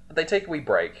 They take a wee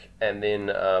break, and then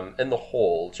in the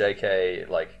hall, JK,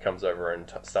 like, comes over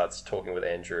and starts talking with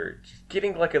Andrew,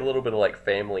 getting, like, a little bit of, like,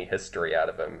 family history out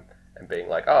of him, and being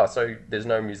like, so there's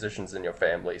no musicians in your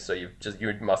family, so you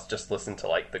must just listen to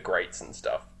like the greats and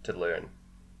stuff to learn,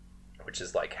 which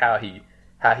is like how he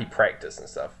practiced and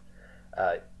stuff.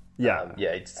 He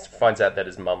just finds out that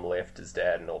his mum left his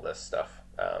dad and all this stuff.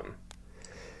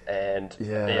 And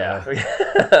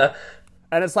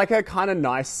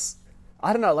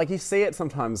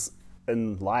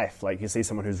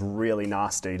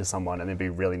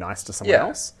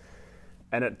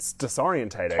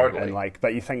Totally. And like,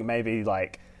 but you think maybe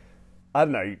like, I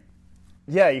don't know,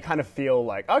 you kind of feel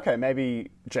like, okay,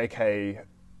 maybe J.K.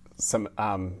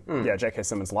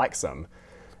 Simmons likes him.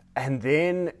 And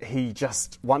then he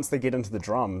just, once they get into the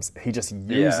drums, he just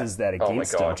uses that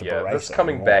against him to berate This him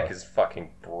coming more. back is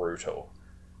fucking brutal.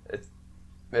 It's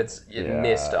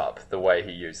messed up the way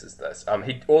he uses this.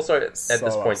 He also, at this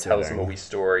point, tells him a wee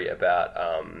story about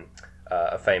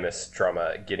a famous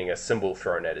drummer getting a cymbal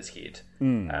thrown at his head.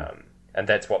 And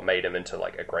that's what made him into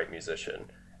like a great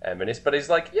musician. But he's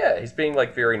like, he's being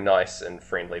like very nice and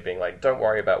friendly, being like, don't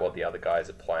worry about what the other guys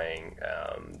are playing.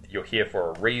 You're here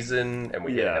for a reason, and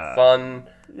we're here to have fun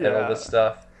and all this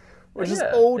stuff. Which is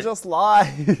all just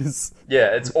lies.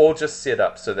 Yeah, it's all just set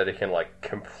up so that it can like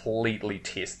completely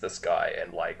test this guy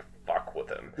and like fuck with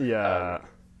him.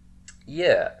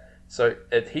 So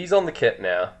he's on the kit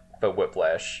now for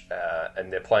Whiplash,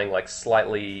 and they're playing like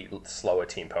slightly slower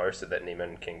tempo so that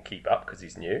Neiman can keep up because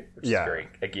he's new, which is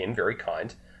very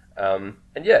kind.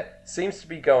 Seems to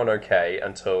be going okay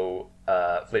until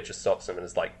Fletcher stops him and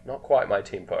is like, not quite my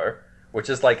tempo, which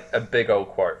is like a big old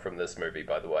quote from this movie,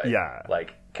 by the way. Yeah.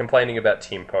 Like complaining about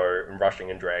tempo and rushing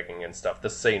and dragging and stuff.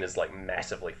 This scene is like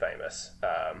massively famous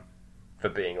for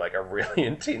being like a really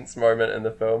intense moment in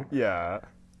the film. Yeah.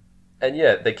 And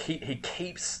he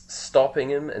keeps stopping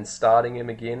him and starting him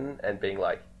again and being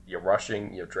like, you're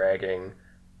rushing, you're dragging.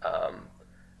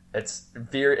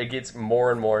 It gets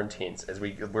more and more intense as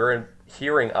we're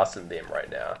hearing Us and Them right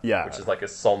now. Yeah. Which is like a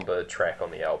somber track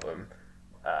on the album.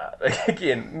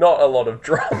 Again, not a lot of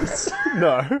drums.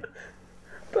 No.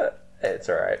 But it's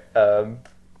alright.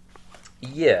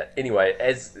 Anyway,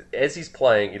 as he's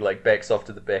playing, he like backs off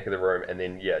to the back of the room and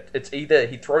then, it's either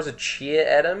he throws a chair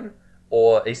at him,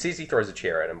 or he says he throws a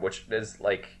chair at him, which is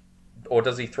like... Or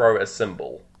does he throw a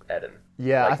cymbal at him?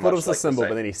 Yeah, like, I thought it was a cymbal,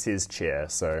 but then he says chair,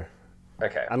 so...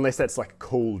 Okay. Unless that's like a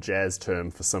cool jazz term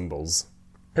for cymbals.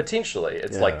 Potentially.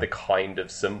 It's like the kind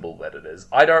of cymbal that it is.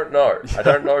 I don't know. I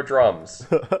don't know drums.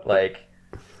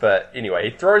 But anyway,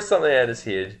 he throws something at his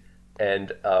head,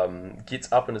 and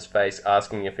gets up in his face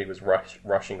asking if he was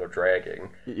rushing or dragging.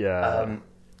 Yeah.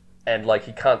 And, like,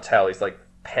 he can't tell. He's, like,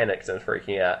 panicked and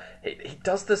freaking out. He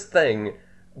does this thing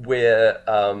where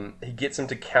he gets him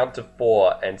to count to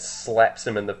 4 and slaps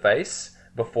him in the face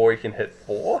before he can hit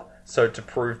 4. So to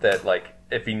prove that, like,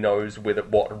 if he knows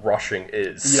what rushing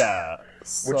is. Yeah.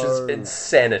 Which is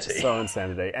insanity. So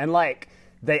insanity. And, like,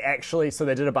 they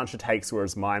did a bunch of takes where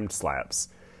it's mimed slaps.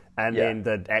 And then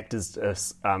the actors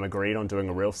agreed on doing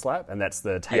a real slap, and that's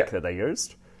the take that they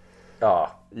used.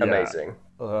 Oh, amazing.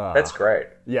 That's great.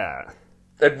 Yeah.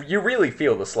 You really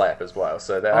feel the slap as well,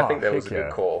 so I think that was a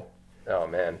good call. Oh,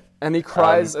 man. And he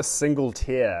cries a single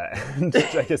tear, and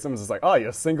J.K. Simmons is like, oh, you're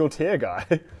a single tear guy.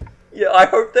 Yeah, I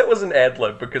hope that was an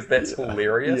ad-lib, because that's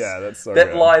hilarious. Yeah, that's so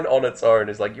That good. line on its own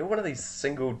is like, you're one of these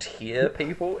single tear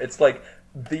people? It's like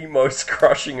the most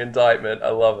crushing indictment. I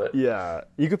love it. Yeah.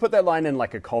 You could put that line in,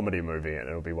 like, a comedy movie, and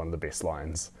it'll be one of the best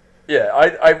lines. Yeah,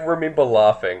 I remember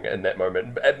laughing in that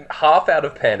moment, and half out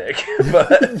of panic,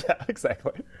 but... Yeah,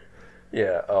 exactly.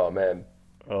 Yeah, oh, man.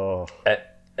 Oh.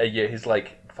 Yeah, he's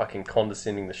like fucking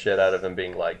condescending the shit out of him,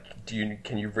 being like,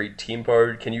 can you read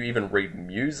tempo? Can you even read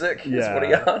music? Is what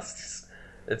he asks.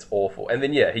 It's awful. And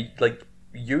then, he, like,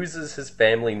 uses his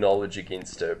family knowledge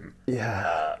against him.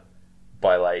 Yeah.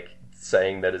 By, like,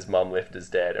 saying that his mum left his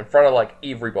dad in front of, like,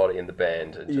 everybody in the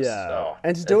band. And just,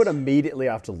 and to do it immediately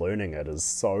after learning it is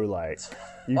so, like,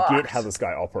 you get how this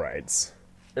guy operates.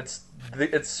 It's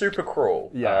super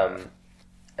cruel. Yeah.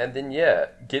 And then,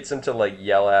 gets him to, like,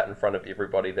 yell out in front of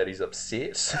everybody that he's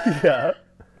upset. Yeah.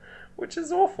 Which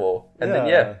is awful. And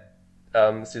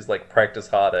then, says, like, practice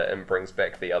harder, and brings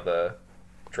back the other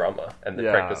drummer. And the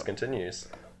practice continues.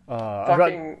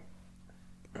 Fucking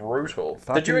brutal.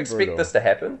 Did you expect this to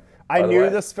happen? I knew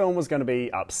this film was going to be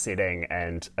upsetting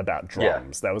and about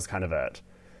drums. That was kind of it.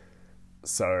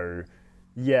 So,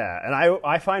 and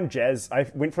I find jazz... I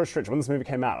went for a stretch. When this movie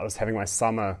came out, I was having my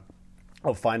summer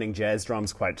of finding jazz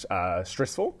drums quite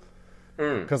stressful.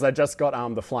 Because I just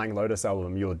got the Flying Lotus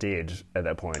album, You're Dead, at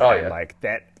that point. And, like,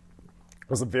 that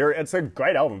was it's a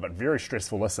great album, but very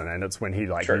stressful listen. And it's when he,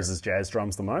 like, uses jazz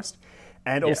drums the most.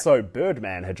 And also,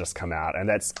 Birdman had just come out, and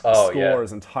that score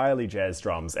is entirely jazz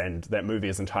drums, and that movie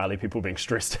is entirely people being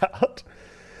stressed out.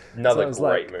 Another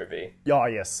great movie. Oh,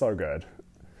 yes, so good.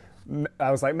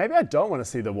 I was like, maybe I don't want to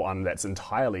see the one that's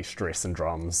entirely stress and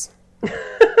drums.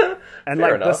 And,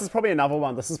 like, this is probably another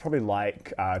one. This is probably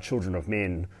like Children of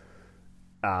Men,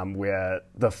 where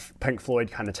the Pink Floyd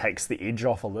kind of takes the edge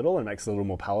off a little and makes it a little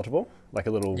more palatable. Like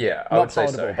a little... Yeah, I would say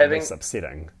so. But less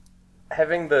upsetting.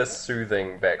 Having the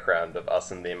soothing background of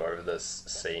us and them over this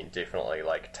scene definitely,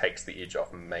 like, takes the edge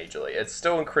off majorly. It's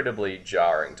still incredibly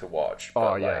jarring to watch.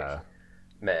 But,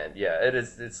 man, it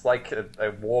is. It's like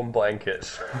a warm blanket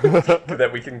that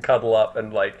we can cuddle up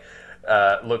and, like,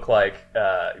 look like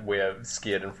we're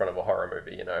scared in front of a horror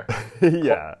movie, you know?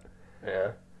 Yeah.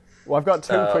 Well, I've got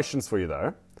 2 questions for you,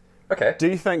 though. Okay. Do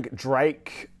you think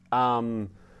Drake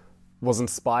was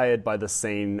inspired by the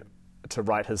scene to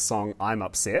write his song I'm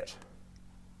Upset?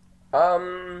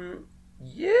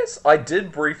 Yes, I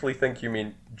did briefly think you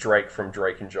meant Drake from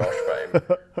Drake and Josh fame,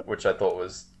 which I thought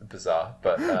was bizarre,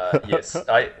 but yes,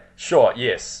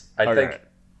 yes, I think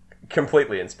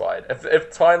completely inspired.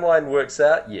 If timeline works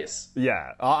out, yes.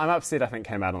 Yeah, I'm Upset I think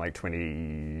came out in like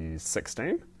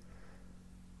 2016.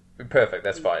 Perfect,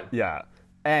 that's fine. Yeah,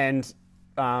 and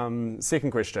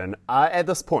second question, at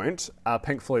this point, are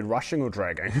Pink Floyd rushing or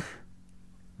dragging?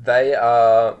 They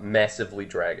are massively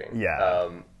dragging. Yeah.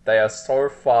 They are so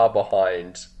far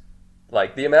behind.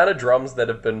 Like, the amount of drums that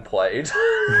have been played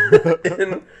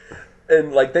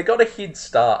in like, they got a head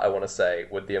start, I want to say,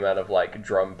 with the amount of, like,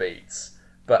 drum beats.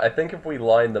 But I think if we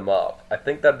line them up, I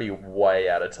think that'd be way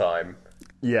out of time.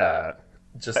 Yeah.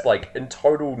 Just, like, in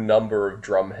total number of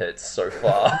drum hits so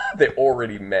far, they're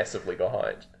already massively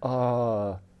behind.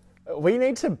 We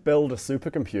need to build a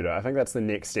supercomputer. I think that's the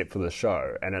next step for the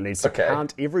show. And it needs to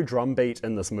count every drum beat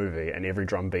in this movie and every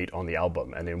drum beat on the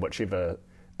album. And then whichever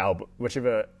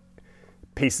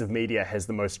piece of media has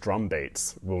the most drum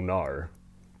beats will know.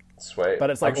 Sweet. But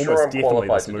it's like I'm almost sure definitely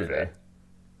this movie.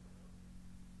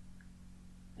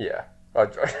 Yeah. I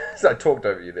talked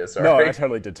over you there, sorry. No, I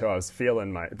totally did too. I was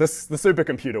feeling the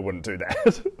supercomputer wouldn't do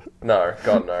that. No,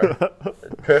 God no.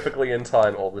 Perfectly in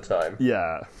time all the time.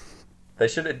 Yeah.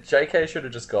 JK should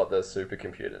have just got the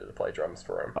supercomputer to play drums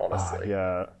for him, honestly.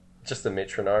 Yeah. Just a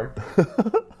metronome.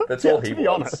 That's all he to be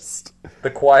wants. Honest. The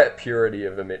quiet purity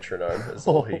of a metronome is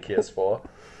all he cares for.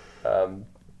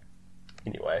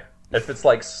 Anyway, if it's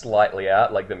like slightly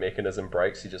out, like the mechanism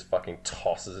breaks, he just fucking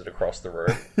tosses it across the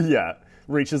room. Yeah.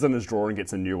 Reaches in his drawer and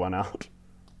gets a new one out.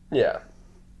 Yeah.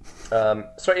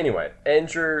 So anyway,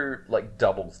 Andrew like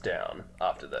doubles down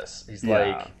after this. He's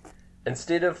like,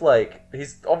 instead of like,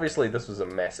 he's obviously this was a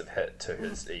massive hit to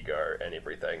his ego and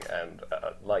everything, and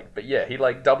but yeah, he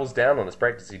like doubles down on his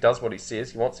practice. He does what he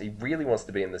says. He really wants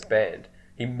to be in this band.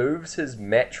 He moves his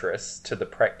mattress to the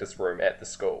practice room at the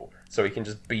school so he can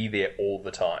just be there all the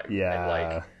time. Yeah.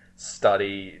 And like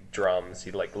study drums.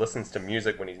 He like listens to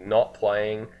music when he's not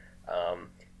playing.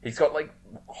 He's got like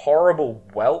horrible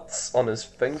welts on his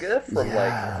finger from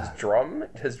like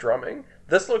his drumming.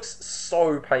 This looks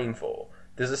so painful.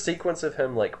 There's a sequence of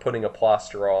him like putting a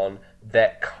plaster on,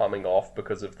 that coming off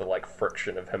because of the like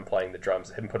friction of him playing the drums,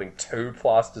 him putting 2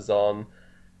 plasters on,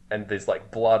 and there's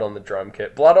like blood on the drum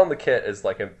kit. Blood on the kit is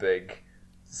like a big,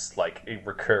 like a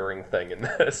recurring thing in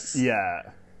this.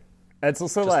 Yeah. It's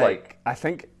also Just like, I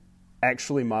think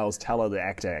actually Miles Teller, the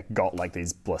actor, got like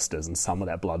these blisters and some of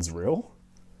that blood's real.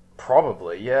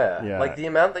 Probably, yeah. Yeah. Like the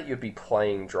amount that you'd be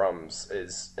playing drums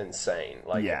is insane.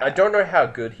 Like, Yeah. I don't know how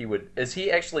good he would. Is he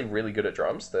actually really good at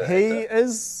drums? He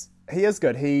is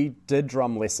good. He did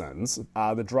drum lessons.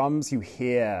 The drums you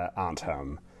hear aren't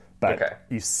him, but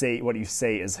Okay. what you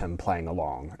see is him playing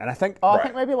along. And I think I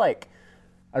think maybe like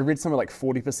I read somewhere like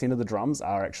 40% of the drums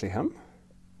are actually him.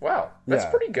 Wow, that's Yeah.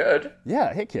 pretty good.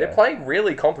 Yeah, heck yeah. They're playing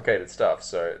really complicated stuff,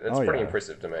 so it's pretty yeah.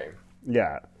 impressive to me.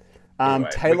 Yeah. Anyway,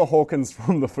 Taylor Hawkins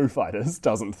from the Foo Fighters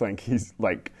doesn't think he's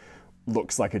like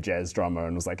looks like a jazz drummer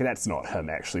and was like, that's not him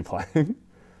actually playing.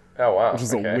 Oh wow, Which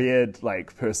is a weird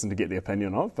like person to get the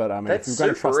opinion of, but I mean, That if you're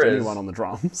going to trust super is. anyone on the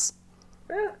drums,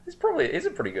 Yeah, he's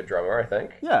a pretty good drummer, I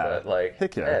think. Yeah, but like,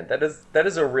 heck yeah. man, that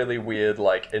is a really weird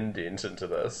like indent into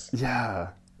this. yeah,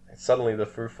 Suddenly the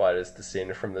Foo Fighters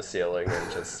descend from the ceiling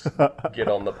and just get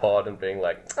on the pod and being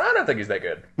like, I don't think he's that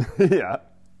good. yeah,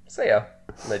 See ya.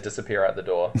 And they disappear out the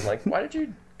door. I'm like, why did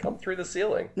you come through the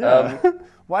ceiling? yeah.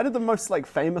 Why did the most like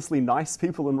famously nice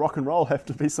people in rock and roll have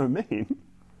to be so mean?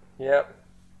 Yeah.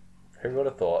 Who would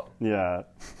have thought? Yeah,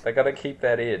 They gotta keep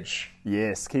that edge.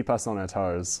 yes, keep us on our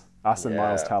toes. Us and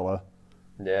Miles Yeah. Teller.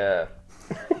 Yeah.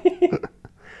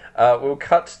 We'll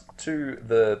cut to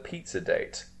the pizza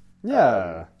date.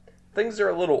 Yeah, Things are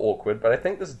a little awkward, but I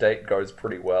think this date goes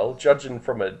pretty well. Judging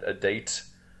from a date,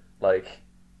 like,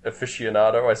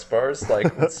 aficionado, I suppose.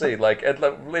 Like, let's see. Like,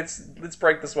 let's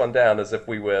break this one down as if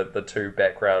we were the 2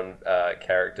 background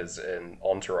characters in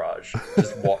Entourage,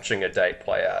 just watching a date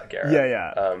play out, Garrett.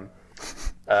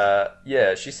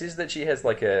 yeah. She says that she has,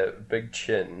 like, a big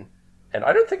chin, and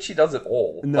I don't think she does at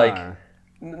all. No. Like,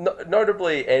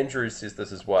 notably, Andrew says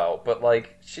this as well, but,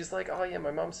 like, she's like, oh, yeah,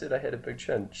 my mum said I had a big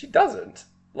chin. She doesn't.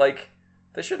 Like,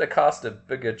 they should have cast a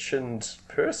bigger chinned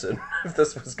person if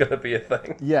this was going to be a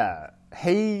thing. Yeah,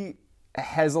 he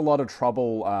has a lot of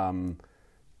trouble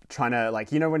trying to,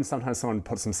 like, you know when sometimes someone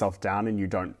puts himself down and you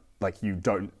don't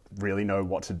really know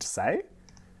what to say?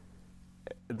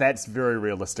 That's very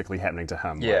realistically happening to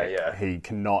him. Yeah, like, yeah. He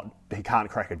can't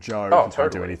crack a joke, Oh, he can't do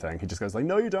totally. anything. He just goes like,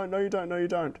 no you don't, no you don't, no you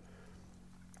don't.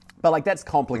 But like that's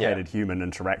complicated human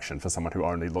interaction for someone who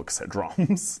only looks at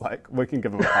drums. Like we can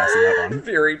give him a pass on that one.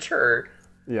 Very true.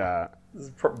 Yeah. This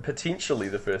is potentially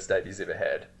the first date he's ever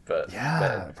had, but Yeah,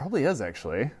 man, it probably is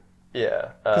actually.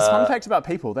 yeah. Because fun fact about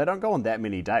people, they don't go on that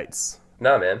many dates.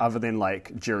 No, man. Other than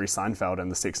like Jerry Seinfeld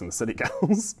and the Sex and the City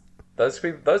girls. Those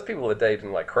people are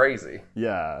dating like crazy.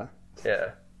 Yeah.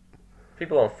 Yeah.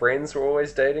 People on Friends were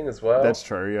always dating as well. That's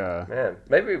true, yeah. Man,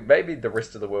 maybe the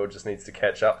rest of the world just needs to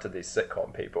catch up to these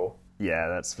sitcom people. Yeah,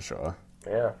 that's for sure.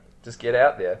 Yeah. Just get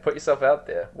out there. Put yourself out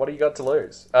there. What do you got to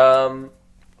lose?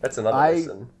 That's another I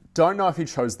lesson. don't know if he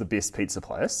chose the best pizza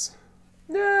place.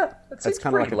 Yeah, it seems It's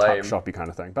kind of like pretty a lame. tuck shoppy kind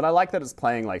of thing. But I like that it's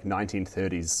playing like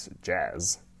 1930s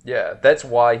jazz. Yeah, that's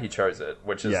why he chose it,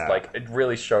 which is Yeah. like it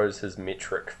really shows his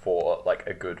metric for like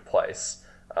a good place.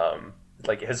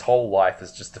 Like his whole life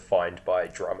is just defined by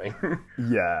drumming.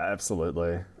 Yeah,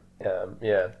 absolutely.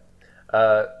 Yeah.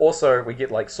 Also, we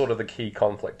get like sort of the key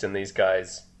conflict in these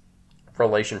guys'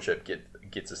 relationship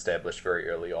gets established very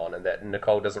early on, and that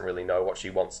Nicole doesn't really know what she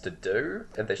wants to do,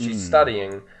 and that she's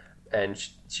studying, and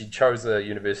she chose a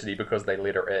university because they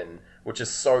let her in, which is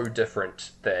so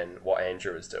different than what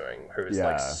Andrew is doing, who is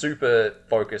like Yeah. super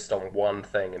focused on one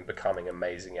thing and becoming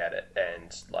amazing at it,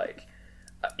 and like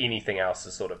anything else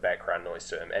is sort of background noise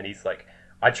to him. And he's like,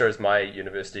 I chose my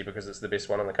university because it's the best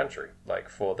one in the country, like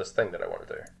for this thing that I want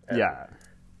to do. And,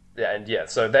 Yeah.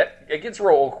 so that it gets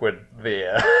real awkward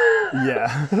there.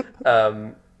 Yeah.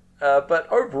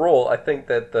 But overall, I think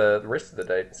that the rest of the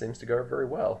date seems to go very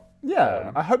well.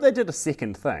 Yeah. I hope they did a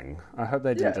second thing. I hope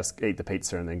they didn't Yeah. just eat the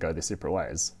pizza and then go their separate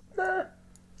ways. Nah,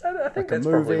 I think A that's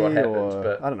probably what happened. or,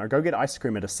 But I don't know, go get ice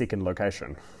cream at a second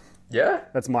location. yeah,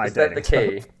 That's my is that the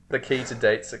dating key? The key to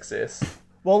date success.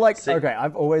 Well, like, okay,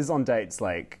 I've always on dates,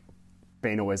 like,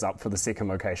 been always up for the second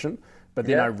location. But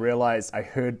then I realized I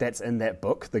heard that's in that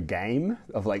book, The Game,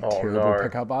 of, like, terrible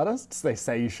pickup artists. They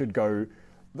say you should go,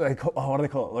 what do they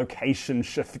call it? Location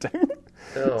shifting.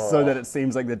 So that it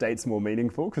seems like the date's more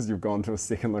meaningful because you've gone to a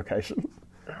second location.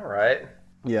 All right.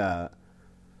 Yeah.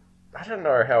 I don't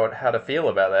know how to feel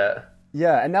about that.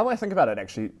 Yeah, and now that I think about it,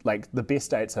 actually, like, the best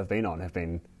dates I've been on have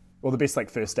been, well, the best, like,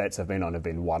 first dates I've been on have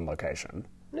been one location.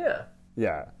 Yeah.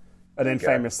 Yeah. And then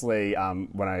famously,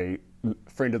 when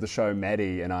friend of the show,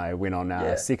 Maddie, and I went on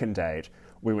our second date,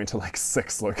 we went to, like,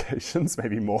 6 locations,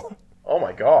 maybe more. Oh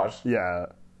my god. Yeah.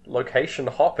 Location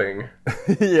hopping.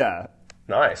 Yeah.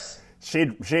 Nice.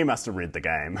 She must have read The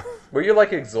Game. Were you,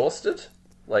 like, exhausted?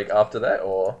 Like, after that,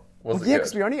 or was it Yeah, good?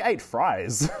 because we only ate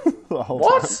fries the whole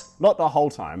What? time. Not the whole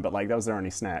time, but, like, that was their only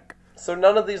snack. So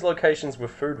none of these locations were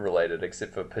food-related,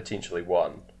 except for potentially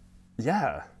one.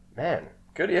 Yeah. Man,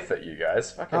 good effort, you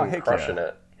guys. Fucking heck crushing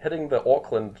it. Hitting the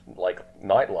Auckland, like,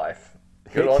 nightlife.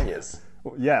 Good on yous.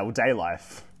 Yeah, well, day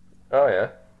life. Oh, yeah.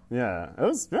 Yeah, it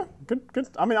was, good.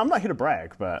 I mean, I'm not here to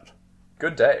brag, but...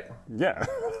 Good date. Yeah.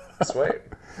 Sweet.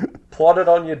 Plot it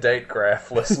on your date graph,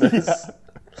 listeners.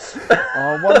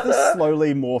 What if this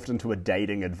slowly morphed into a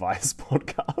dating advice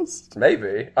podcast?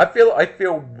 Maybe. I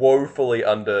feel woefully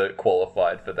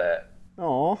underqualified for that.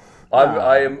 Oh.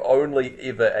 I am only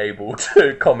ever able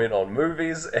to comment on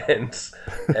movies and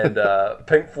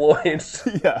Pink Floyd.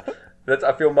 Yeah.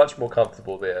 I feel much more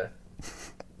comfortable there.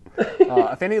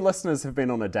 If any listeners have been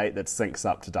on a date that syncs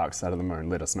up to Dark Side of the Moon,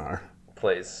 let us know.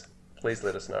 Please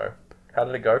let us know. How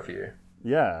did it go for you?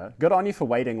 Yeah. Good on you for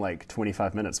waiting like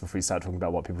 25 minutes before you start talking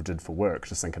about what people did for work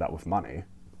to sync it up with money.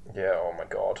 Yeah, oh my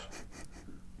god.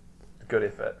 Good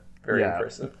effort. Very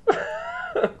impressive.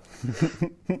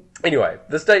 Anyway,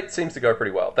 this date seems to go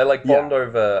pretty well. They like bond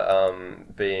over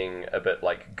being a bit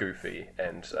like goofy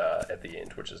and at the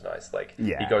end, which is nice. Like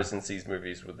he goes and sees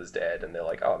movies with his dad and they're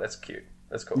like, oh, that's cute.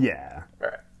 That's cool. Yeah.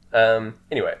 Alright.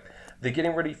 Anyway, they're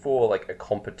getting ready for like a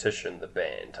competition, the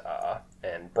band are,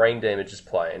 and Brain Damage is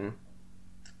playing.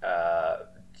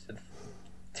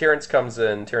 Terrence comes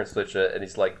in, Terrence Fletcher, and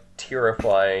he's like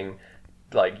terrifying,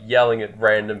 like yelling at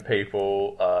random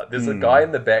people. There's a guy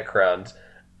in the background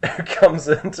who comes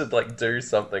in to like do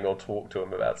something or talk to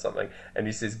him about something, and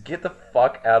he says, "Get the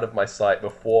fuck out of my sight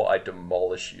before I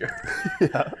demolish you."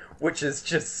 Which is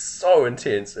just so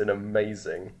intense and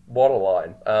amazing. What a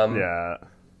line.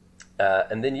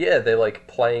 And then they're like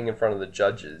playing in front of the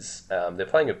judges. They're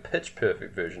playing a pitch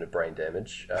perfect version of Brain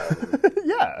Damage.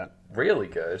 Really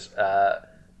good.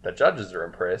 The judges are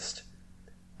impressed.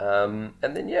 And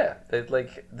then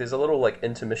there's a little like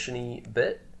intermission-y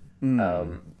bit.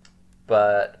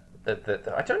 But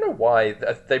I don't know why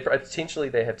they potentially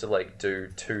they had to like do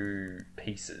 2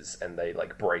 pieces and they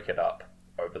like break it up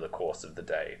over the course of the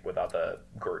day with other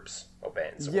groups or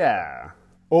bands.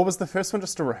 Or was the first one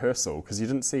just a rehearsal because you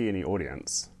didn't see any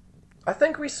audience? I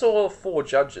think we saw 4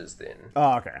 judges then.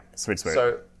 Oh, okay. Sweet.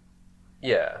 So,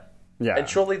 yeah. And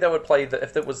surely they would play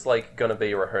if it was like going to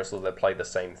be a rehearsal, they'd play the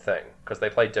same thing because they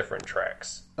play different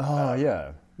tracks. Oh,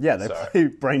 yeah. Yeah, they play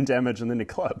Brain Damage and then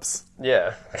Eclipse.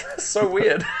 Yeah. So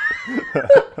weird.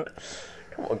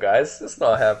 Come on, guys. That's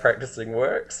not how practicing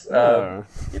works. No.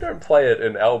 You don't play it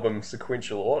in album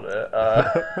sequential order.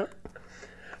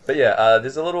 But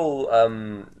there's a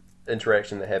little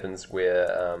interaction that happens where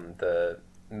the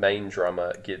main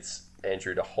drummer gets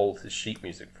Andrew to hold his sheet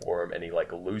music for him and he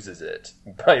like loses it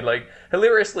by like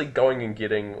hilariously going and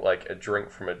getting like a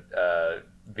drink from a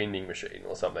vending machine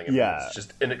or something and it's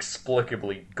just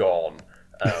inexplicably gone.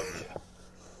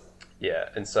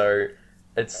 And so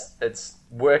it's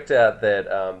worked out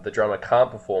that the drummer can't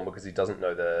perform because he doesn't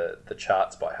know the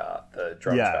charts by heart, the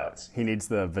drum charts. He needs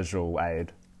the visual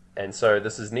aid. And so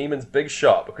this is Neiman's big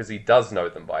shot because he does know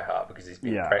them by heart because he's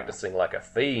been practicing like a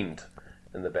fiend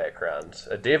in the background.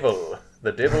 A devil.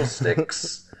 The devil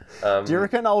sticks. Do you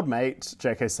reckon old mate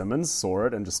J.K. Simmons saw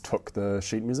it and just took the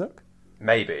sheet music?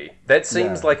 Maybe. That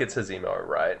seems like it's his MO,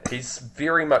 right? He's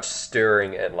very much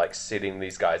stirring and like setting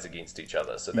these guys against each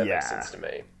other, so that makes sense to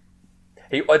me.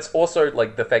 It's also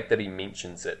like the fact that he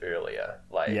mentions it earlier.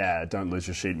 Like, don't lose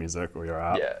your sheet music or you're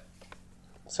out. Yeah.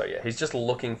 So he's just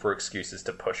looking for excuses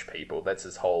to push people. That's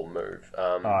his whole move.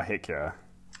 Heck yeah.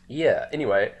 Yeah,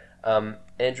 anyway,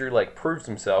 Andrew like proves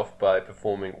himself by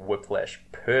performing Whiplash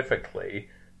perfectly.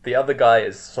 The other guy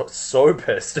is so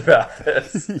pissed about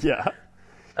this.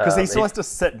 Because he still has to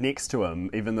sit next to him,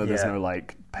 even though there's no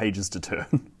like pages to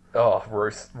turn. Oh,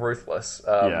 ruthless.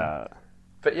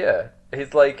 But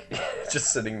He's like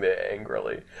just sitting there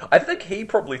angrily. I think he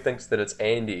probably thinks that it's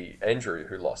Andrew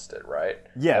who lost it, right?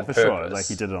 Yeah, On for purpose. sure. Like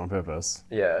he did it on purpose.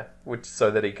 Yeah, which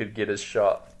so that he could get his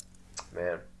shot.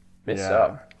 Man, messed Yeah.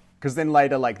 up. Because then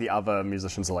later, like the other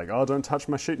musicians are like, "Oh, don't touch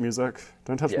my sheet music.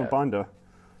 Don't touch my Yeah. binder."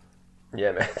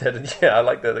 Yeah, man. Yeah, I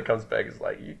like that. It comes back. It's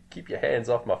like you keep your hands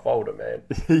off my folder, man.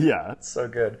 Yeah. It's so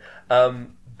good.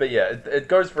 But yeah, it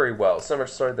goes very well. So much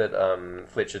so that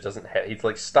Fletcher doesn't have. He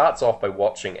like starts off by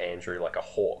watching Andrew like a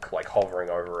hawk, like hovering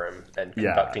over him and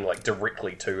conducting like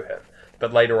directly to him.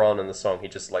 But later on in the song, he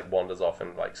just like wanders off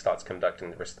and like starts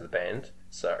conducting the rest of the band.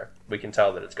 So we can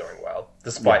tell that it's going well,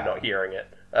 despite not hearing it.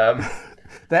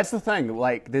 That's the thing.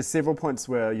 Like, there's several points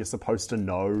where you're supposed to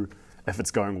know if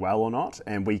it's going well or not,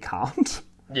 and we can't.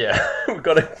 Yeah, we've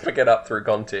got to pick it up through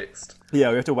context. Yeah,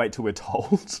 we have to wait till we're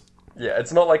told. Yeah,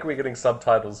 it's not like we're getting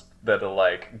subtitles that are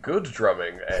like good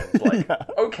drumming and like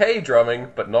okay drumming,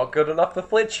 but not good enough for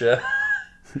Fletcher.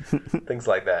 Things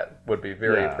like that would be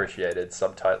very appreciated,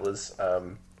 subtitlers.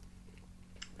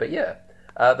 But yeah,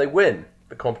 they win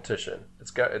the competition.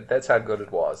 That's how good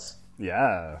it was.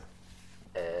 Yeah.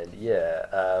 And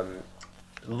yeah,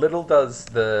 little does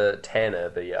the Tanner,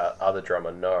 the other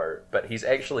drummer, know, but he's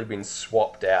actually been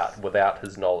swapped out without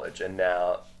his knowledge, and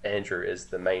now Andrew is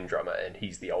the main drummer and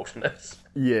he's the alternate.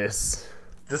 Yes.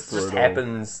 This Brutal. just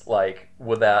happens like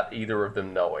without either of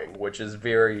them knowing, which is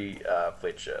very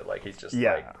Fletcher. Like he's just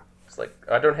like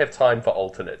I don't have time for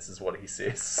alternates, is what he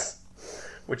says,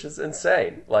 which is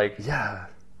insane. Like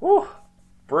whew,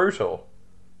 brutal.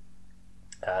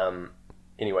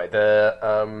 Anyway,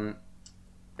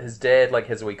 his dad like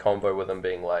has a wee convo with him,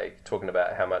 being like talking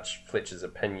about how much Fletcher's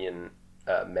opinion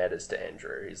matters to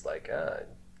Andrew. He's like,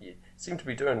 you seem to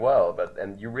be doing well,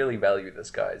 and you really value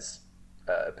this guy's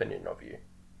opinion of you.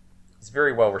 He's a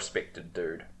very well respected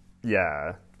dude.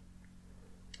 Yeah.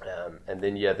 And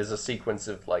then there's a sequence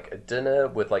of like a dinner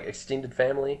with like extended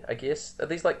family, I guess. Are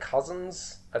these like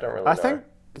cousins? I don't really know.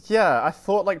 I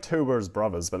thought like two were his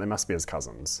brothers, but they must be his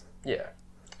cousins. Yeah.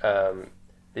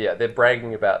 They're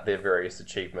bragging about their various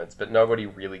achievements, but nobody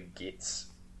really gets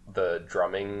the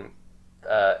drumming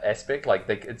aspect. Like,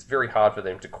 it's very hard for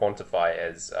them to quantify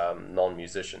as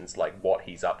non-musicians, like, what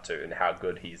he's up to and how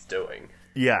good he's doing.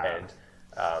 Yeah. And,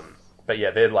 but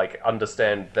yeah, they're like,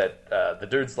 understand that the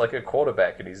dude's like a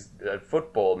quarterback and he's a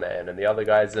football man and the other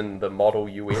guy's in the Model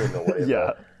UN or whatever.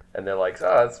 Yeah. And they're like,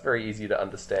 it's very easy to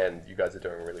understand. You guys are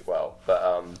doing really well.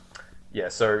 But, yeah,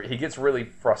 so he gets really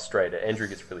frustrated. Andrew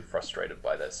gets really frustrated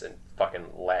by this and fucking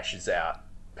lashes out.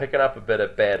 Picking up a bit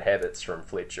of bad habits from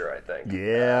Fletcher, I think.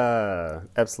 Yeah,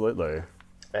 absolutely.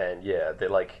 And yeah, they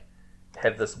like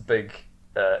have this big,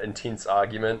 intense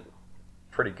argument.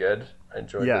 Pretty good. I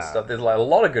enjoyed this stuff. There's like a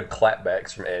lot of good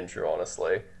clapbacks from Andrew,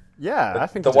 honestly. Yeah, I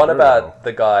think the one about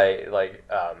the guy, like,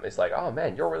 is like, oh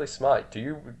man, you're really smart. Do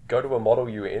you go to a Model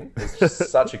UN? It's just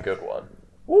such a good one.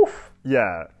 Woof.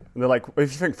 Yeah. And they're like,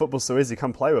 if you think football's so easy,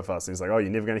 come play with us. And he's like, oh, you're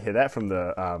never going to hear that from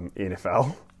the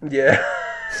NFL. Yeah.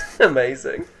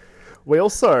 Amazing. We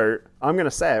also, I'm going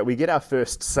to say it, we get our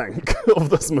first sync of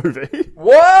this movie.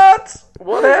 What?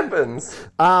 What happens?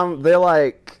 They're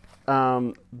like,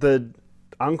 the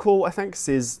uncle, I think,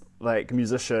 says, like,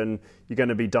 musician, you're going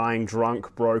to be dying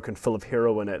drunk, broke, and full of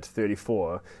heroin at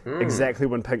 34. Exactly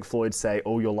when Pink Floyd say,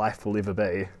 all your life will ever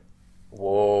be.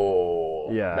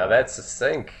 Whoa. Yeah. Now that's a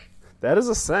sync. That is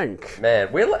a sync. Man,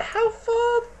 how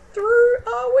far through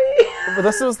are we? But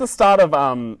this was the start of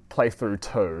playthrough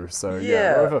 2, so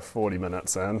Yeah. we're over 40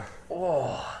 minutes in.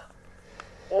 Oh.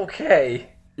 Okay.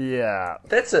 Yeah.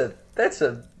 That's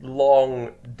a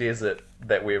long desert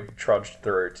that we've trudged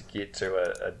through to get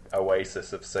to an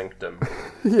oasis of syncdom.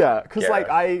 Yeah, because Yeah. like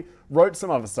I wrote some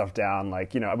other stuff down,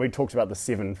 like, you know, we talked about the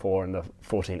 7/4 and the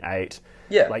 14/8.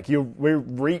 Yeah. Like we're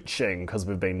reaching because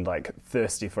we've been like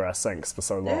thirsty for our syncs for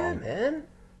so long. Yeah, man.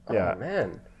 Oh, Yeah.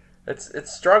 man.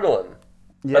 It's struggling.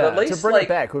 Yeah, But at least, to bring like, it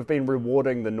back, we've been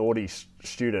rewarding the naughty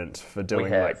student for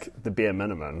doing have. like the bare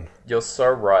minimum. You're so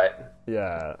right.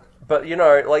 Yeah. But, you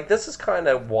know, like, this is kind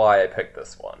of why I picked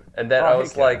this one. And then I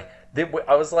was like,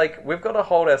 we've got to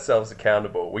hold ourselves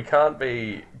accountable. We can't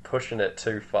be pushing it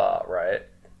too far, right?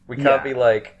 We can't be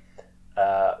like,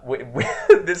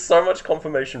 there's so much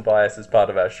confirmation bias as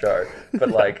part of our show. But,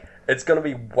 like, it's going to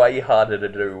be way harder to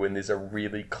do when there's a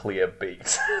really clear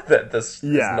beat that this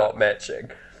is not matching.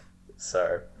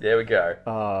 So, there we go.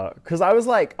 Because I was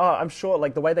like, I'm sure,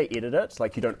 like, the way they edit it,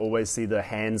 like, you don't always see the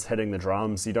hands hitting the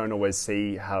drums. You don't always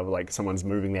see how, like, someone's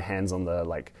moving their hands on the,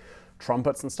 like,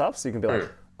 trumpets and stuff. So you can be like,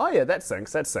 oh, yeah, that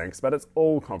syncs. But it's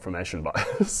all confirmation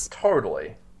bias.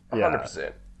 Totally. Yeah.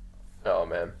 100%. Oh,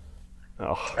 man.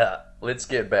 Oh. let's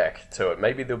get back to it.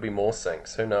 Maybe there'll be more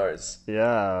syncs. Who knows?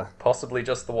 Yeah. Possibly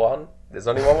just the one. There's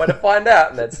only one way to find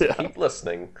out, and that's to keep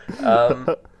listening.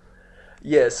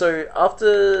 Yeah, so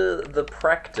after the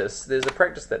practice, there's a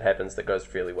practice that happens that goes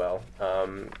fairly well,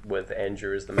 with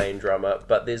Andrew as the main drummer,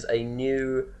 but there's a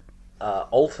new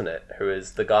alternate who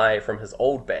is the guy from his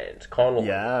old band,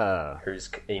 Connolly,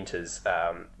 who's enters.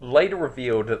 Later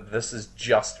revealed that this is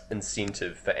just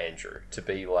incentive for Andrew to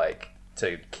be like,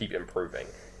 to keep improving.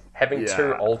 Having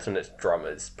two alternate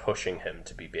drummers pushing him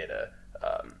to be better,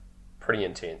 pretty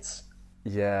intense.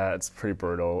 Yeah, it's pretty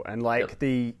brutal. And like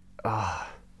because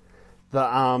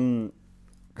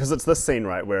it's this scene,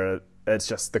 right, where it's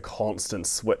just the constant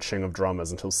switching of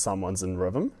drummers until someone's in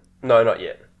rhythm. No, not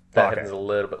yet. That happens a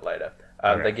little bit later.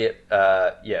 They get,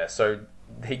 so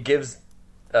he gives,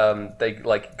 they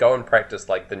like go and practice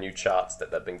like the new charts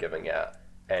that they've been giving out,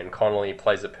 and Connolly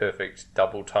plays a perfect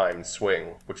double time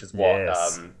swing, which is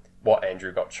what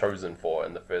Andrew got chosen for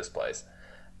in the first place.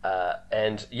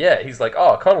 And yeah, he's like,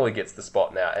 oh, Connolly gets the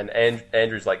spot now, and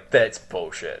Andrew's like, that's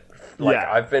bullshit. Like,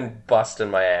 I've been busting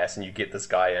my ass, and you get this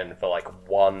guy in for like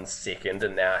 1 second,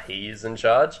 and now he's in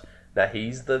charge. Now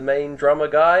he's the main drummer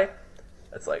guy.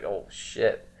 It's like, oh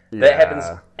shit. That happens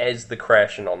as the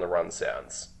crash and on the run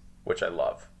sounds, which I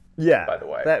love. Yeah, by the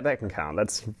way, that can count.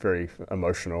 That's very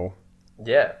emotional.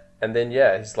 Yeah, and then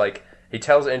he's like, he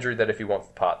tells Andrew that if he wants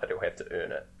the part, that he'll have to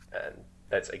earn it, and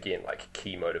that's again like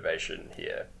key motivation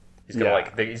here. He's gonna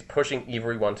he's pushing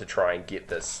everyone to try and get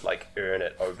this, like, earn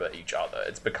it over each other.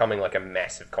 It's becoming like a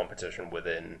massive competition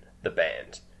within the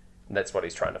band, and that's what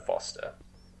he's trying to foster.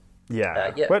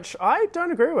 Yeah, which I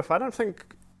don't agree with. I don't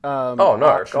think.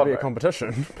 It should be a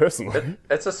competition, personally.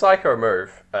 It's a psycho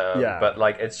move, but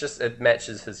like it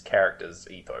matches his character's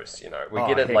ethos. You know, we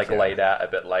get it laid out a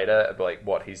bit later, like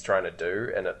what he's trying to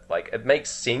do, and it makes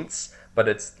sense, but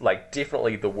it's like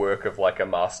definitely the work of like a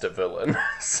master villain.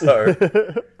 So,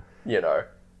 you know,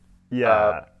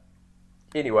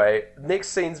 anyway, next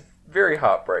scene's very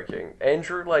heartbreaking.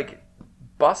 Andrew like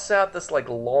busts out this like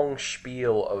long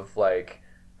spiel of like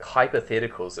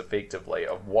hypotheticals, effectively,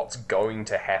 of what's going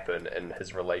to happen in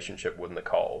his relationship with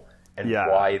Nicole and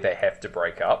why they have to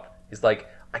break up. He's like,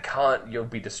 I can't, you'll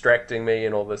be distracting me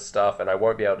and all this stuff, and I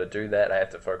won't be able to do that. I have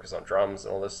to focus on drums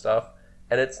and all this stuff.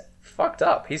 And it's fucked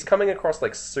up. He's coming across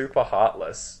like super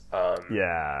heartless.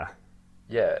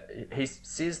 He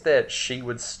says that she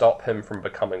would stop him from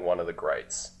becoming one of the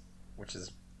greats, which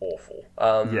is awful.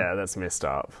 That's messed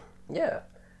up.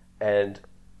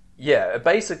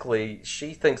 Basically,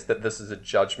 she thinks that this is a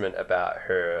judgment about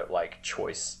her, like,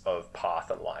 choice of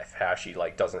path in life. How she,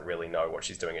 like, doesn't really know what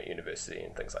she's doing at university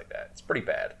and things like that. It's pretty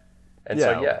bad. And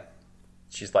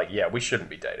she's like, we shouldn't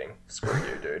be dating. Screw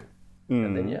you, dude.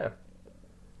 And then,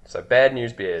 so bad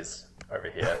news bears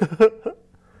over here.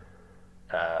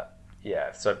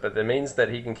 But that means that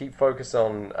he can keep focus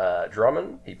on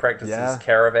drumming. He practices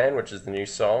Caravan, which is the new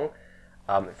song.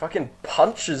 It fucking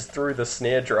punches through the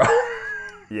snare drum.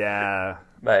 Yeah,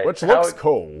 mate. Which looks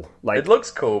cool. Like, it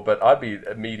looks cool, but I'd be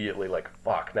immediately like,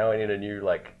 "Fuck! Now I need a new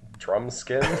like drum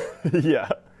skin."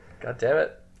 God damn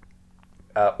it.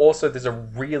 Also, there's a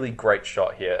really great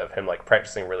shot here of him like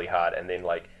practicing really hard, and then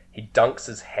like he dunks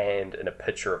his hand in a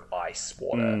pitcher of ice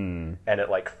water, and it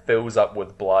like fills up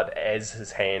with blood as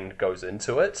his hand goes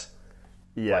into it.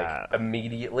 Like,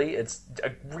 immediately. It's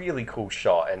a really cool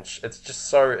shot, and it's just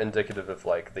so indicative of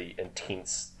like the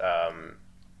intense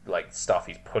like stuff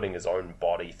he's putting his own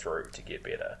body through to get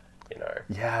better, you know.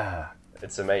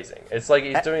 It's amazing. It's like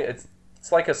he's doing it's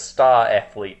like a star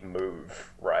athlete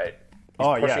move, right?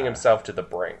 He's pushing himself to the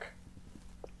brink.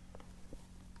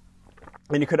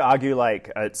 And you could argue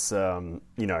like it's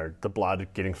the blood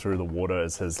getting through the water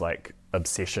is his like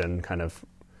obsession kind of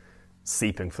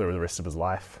seeping through the rest of his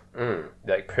life.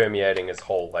 Like permeating his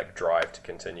whole like drive to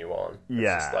continue on. It's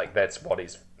just like that's what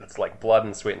it's like blood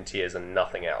and sweat and tears and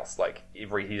nothing else. Like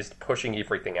he's pushing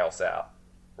everything else out.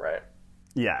 Right?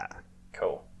 Yeah.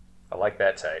 Cool. I like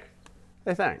that take.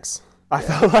 Hey, thanks. I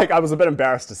felt like I was a bit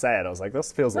embarrassed to say it. I was like,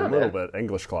 this feels a little bit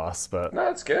English class, but no,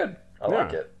 it's good. I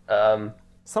like it.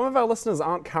 Some of our listeners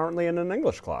aren't currently in an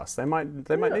English class. They might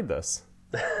need this.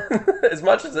 As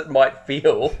much as it might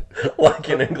feel like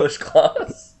an English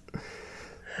class.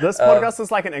 This podcast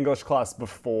is like an English class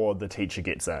before the teacher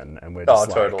gets in, and we're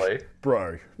just totally.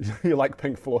 Bro, you like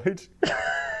Pink Floyd?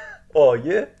 Oh,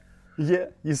 yeah? Yeah,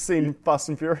 you've seen Fast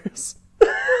and Furious?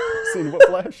 Seen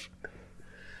Whiplash?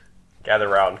 Gather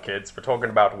round, kids. We're talking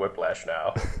about Whiplash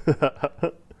now.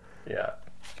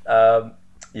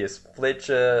 Yes,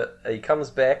 Fletcher, he comes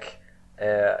back.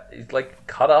 He's like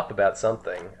cut up about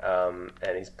something,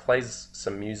 and he plays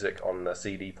some music on the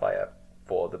CD player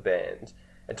for the band.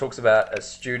 It talks about a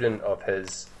student of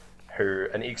his,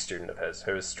 an ex-student of his,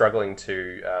 who was struggling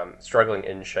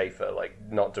in Schaefer, like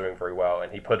not doing very well,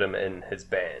 and he put him in his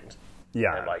band.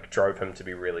 Yeah. And like drove him to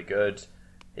be really good.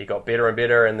 He got better and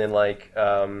better, and then like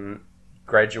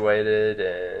graduated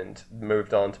and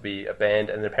moved on to be a band,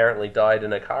 and apparently died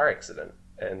in a car accident.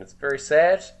 And it's very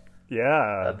sad.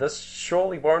 Yeah. This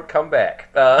surely won't come back.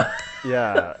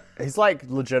 Yeah. He's like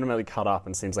legitimately cut up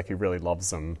and seems like he really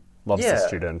loves him. Loves the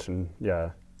student, and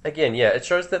yeah. Again, yeah, it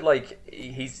shows that like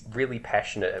he's really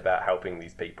passionate about helping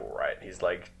these people, right? He's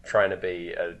like trying to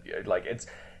be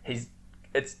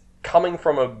it's coming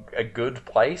from a good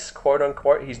place, quote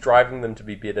unquote. He's driving them to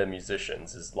be better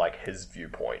musicians is like his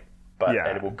viewpoint.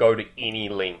 And it will go to any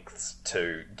lengths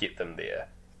to get them there.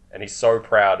 And he's so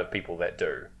proud of people that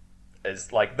do.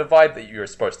 Is like the vibe that you're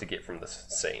supposed to get from this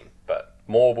scene, but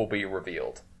more will be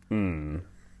revealed.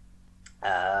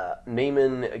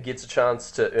 Neiman gets a chance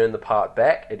to earn the part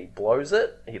back, and he blows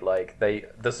it.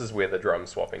 This is where the drum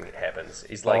swapping happens.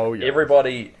 He's like,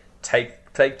 everybody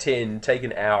take 10, take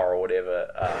an hour or whatever.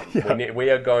 We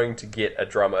are going to get a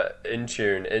drummer in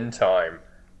tune in time.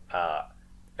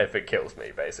 If it kills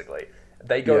me, basically.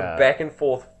 They go back and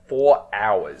forth 4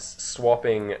 hours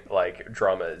swapping like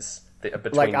drummers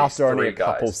between like after these only three a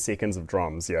couple guys. Seconds of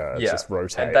drums, just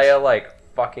rotate. And they are like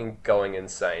fucking going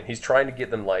insane. He's trying to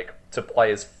get them like to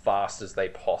play as fast as they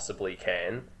possibly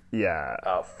can.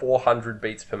 400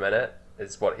 beats per minute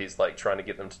is what he's like trying to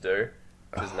get them to do,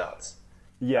 which is nuts.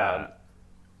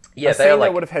 They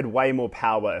would have had way more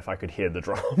power if I could hear the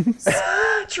drums.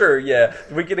 True, yeah.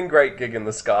 We're getting great Gig in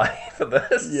the Sky for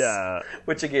this. Yeah.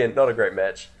 Which, again, not a great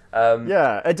match.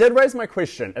 It did raise my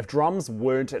question. If drums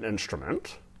weren't an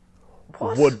instrument,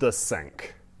 would this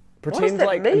sync? Pretend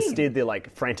like mean? Instead they're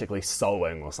like frantically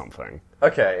sewing or something.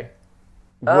 Okay.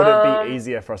 Would it be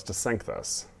easier for us to sync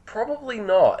this? Probably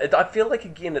not. I feel like,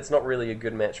 again, it's not really a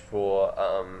good match for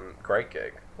Great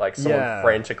Gig. Like, someone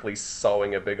frantically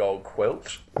sewing a big old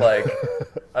quilt. Like,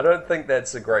 I don't think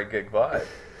that's a Great Gig vibe.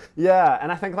 Yeah,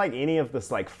 and I think, like, any of this,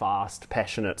 like, fast,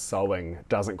 passionate sewing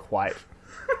doesn't quite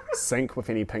sync with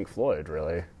any Pink Floyd,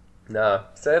 really. No,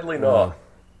 sadly not.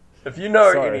 If you know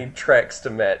any tracks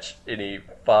to match any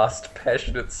fast,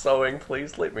 passionate sewing,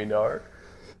 please let me know.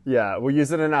 Yeah, we'll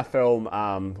use it in our film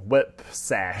Whip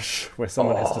Sash, where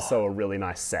someone has to sew a really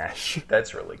nice sash.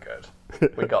 That's really good.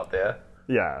 We got there.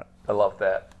 Yeah. I love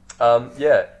that.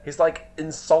 He's like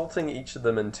insulting each of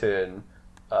them in turn.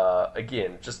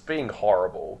 Again, just being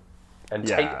horrible. And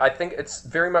I think it's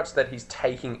very much that he's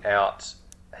taking out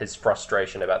his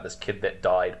frustration about this kid that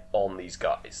died on these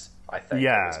guys, I think,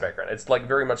 in this background. It's like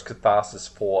very much catharsis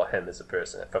for him as a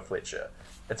person, for Fletcher.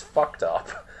 It's fucked up.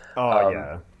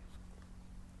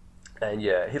 And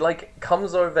he like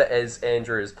comes over as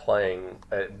Andrew is playing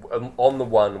on the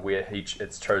one where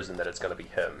it's chosen that it's going to be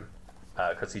him,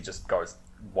 because he just goes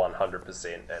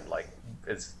 100% and like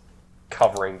is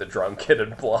covering the drum kit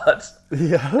in blood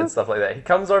and stuff like that. He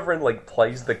comes over and like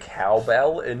plays the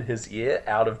cowbell in his ear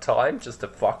out of time just to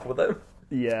fuck with him.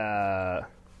 Yeah,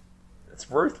 it's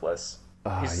ruthless.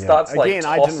 He starts like again.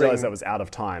 Tossing... I didn't realize that was out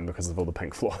of time because of all the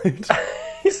Pink Floyd.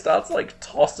 He starts like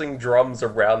tossing drums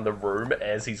around the room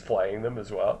as he's playing them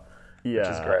as well, which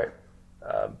is great.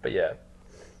 I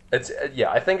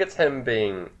think it's him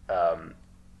being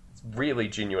really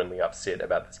genuinely upset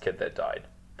about this kid that died,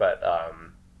 but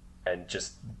and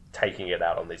just taking it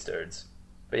out on these dudes.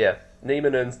 But yeah,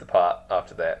 Neiman earns the part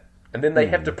after that, and then they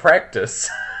have to practice.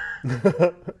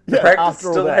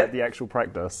 After all that, the actual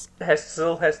practice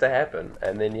still has to happen,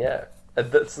 and then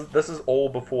this is all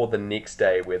before the next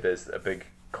day where there's a big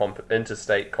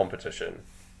interstate competition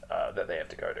that they have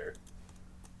to go to.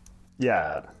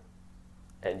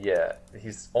 And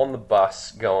he's on the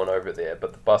bus going over there,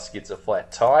 but the bus gets a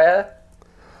flat tire.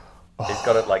 He's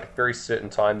got a very certain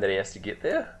time that he has to get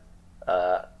there,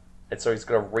 and so he's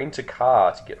got to rent a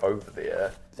car to get over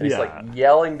there. And he's like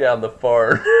yelling down the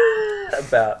phone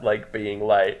about like being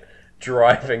late,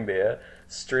 driving there,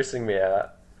 stressing me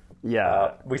out.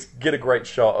 We get a great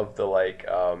shot of the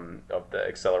of the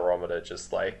accelerometer,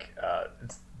 just like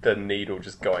the needle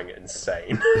just going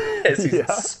insane as he's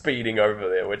speeding over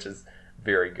there, which is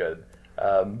very good.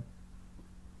 And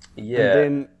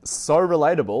then so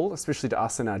relatable, especially to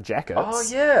us in our jackets. Oh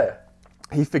yeah,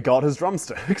 he forgot his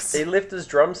drumsticks. He left his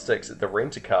drumsticks at the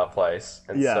rent-a-car place,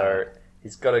 and so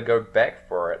he's got to go back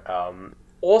for it.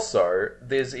 Also,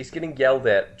 he's getting yelled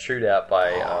at, chewed out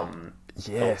by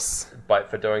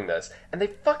for doing this, and they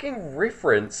fucking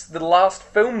reference the last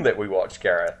film that we watched,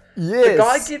 Gareth. The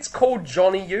guy gets called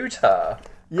Johnny Utah.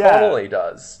 Connolly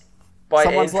does. By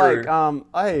Someone's Andrew. like,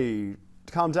 hey,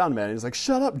 calm down, man. He's like,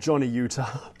 shut up, Johnny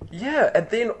Utah. Yeah, and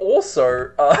then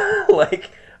also,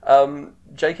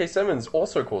 J.K. Simmons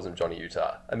also calls him Johnny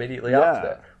Utah immediately after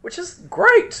that, which is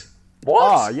great. What?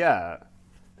 Oh, yeah.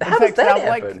 How does that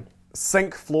happen? Like,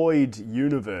 Sync Floyd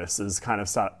universes kind of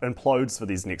implodes for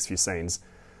these next few scenes.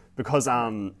 Because,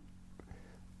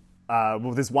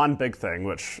 there's one big thing,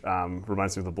 which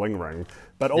reminds me of the bling ring.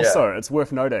 But also, it's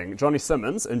worth noting, Johnny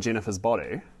Simmons in Jennifer's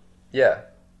Body. Yeah.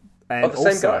 And the same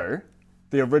also, guy.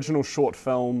 The original short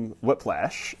film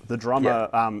Whiplash, the drummer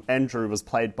Andrew was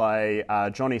played by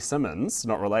Johnny Simmons,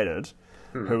 not related,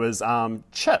 who is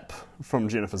Chip from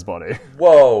Jennifer's Body.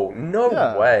 Whoa, no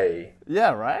way.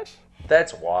 Yeah, right?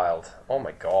 That's wild. Oh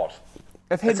my god.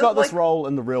 If he'd got this role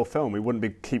in the real film, we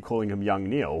wouldn't keep calling him Young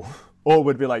Neil. Or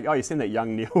we'd be like, oh, you seen that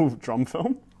Young Neil drum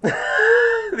film?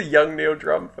 The Young Neil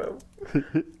drum film.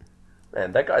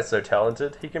 Man, that guy's so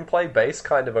talented. He can play bass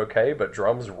kind of okay, but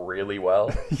drums really well.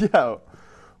 Yeah.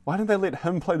 Why didn't they let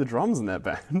him play the drums in that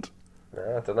band?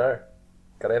 I don't know.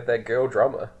 Gotta have that girl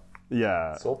drummer.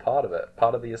 Yeah. It's all part of it.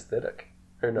 Part of the aesthetic.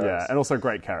 Who knows? Yeah, and also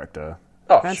great character.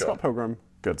 Oh, and sure. Scott Pilgrim,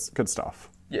 good stuff.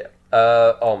 Yeah.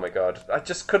 Oh my god. I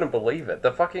just couldn't believe it.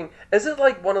 Is it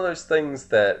like one of those things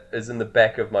that is in the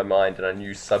back of my mind and I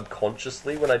knew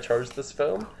subconsciously when I chose this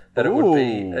film? That it would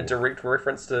be a direct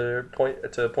reference to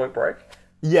Point Break?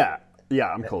 Yeah. Yeah,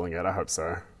 I'm calling it. I hope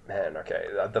so. Man, okay.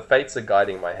 The fates are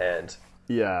guiding my hand.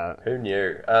 Yeah. Who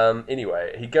knew?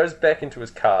 Anyway, he goes back into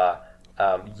his car,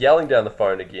 yelling down the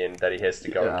phone again that he has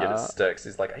to go and get his sticks.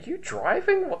 He's like, are you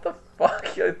driving? What the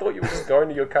fuck? I thought you were just going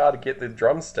to your car to get the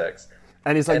drumsticks.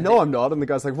 And he's like, I'm not. And the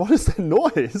guy's like, what is that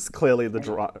noise? Clearly the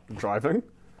driving.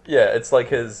 Yeah, it's like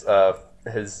his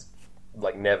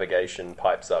like navigation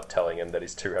pipes up telling him that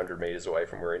he's 200 meters away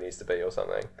from where he needs to be or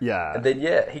something. Yeah. And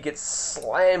then, he gets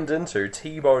slammed into,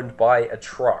 T-boned by a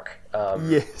truck.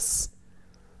 Yes.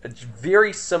 A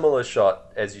very similar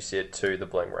shot, as you said, to the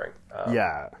bling ring.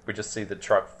 We just see the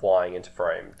truck flying into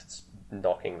frame, just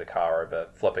knocking the car over,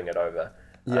 flipping it over.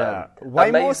 Yeah. Way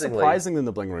more surprising than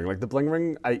the bling ring. Like, the bling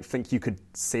ring, I think you could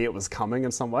see it was coming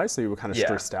in some way, so you were kind of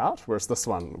stressed out, whereas this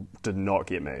one did not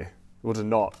get me. Or did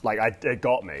not, it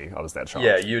got me. I was that shocked.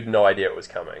 Yeah, you had no idea it was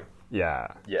coming. Yeah.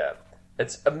 Yeah.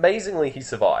 It's amazingly he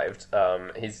survived.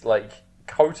 He's, like,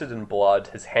 coated in blood,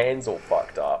 his hands all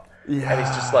fucked up. Yeah. And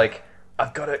he's just like,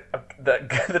 I've got to...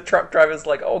 The truck driver's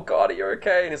like, oh god, are you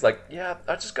okay? And he's like, yeah,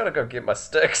 I just gotta go get my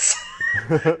sticks.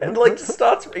 And, like,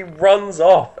 he runs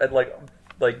off and,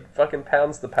 like fucking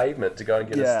pounds the pavement to go and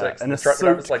get his sticks. And the a truck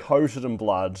driver's suit coated in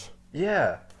blood.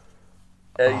 Yeah.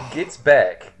 He gets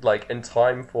back, like, in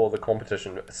time for the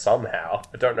competition somehow.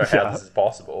 I don't know how this is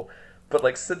possible. But,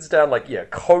 like, sits down, like,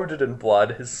 coated in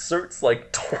blood. His suit's,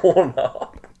 like, torn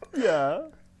up. Yeah.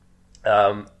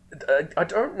 I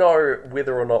don't know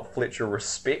whether or not Fletcher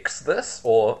respects this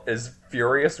or is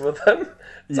furious with him.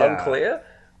 It's unclear.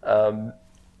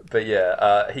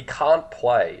 But he can't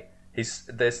play.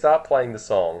 They start playing the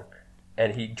song,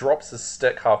 and he drops his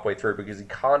stick halfway through because he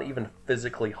can't even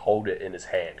physically hold it in his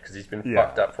hand because he's been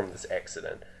fucked up from this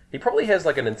accident. He probably has,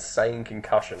 like, an insane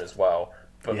concussion as well.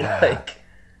 But, like,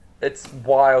 it's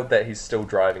wild that he's still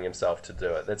driving himself to do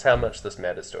it. That's how much this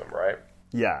matters to him, right?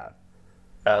 Yeah.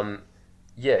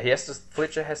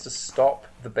 Fletcher has to stop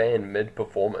the band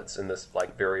mid-performance in this,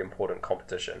 like, very important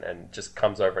competition and just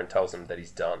comes over and tells him that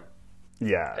he's done.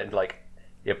 Yeah. And, like,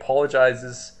 he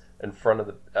apologizes in front of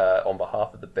the, on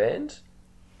behalf of the band,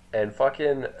 and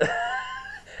fucking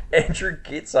Andrew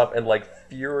gets up and, like,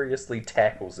 furiously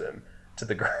tackles him to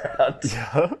the ground.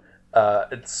 Yeah.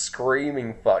 It's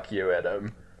screaming fuck you at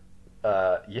him.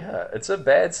 It's a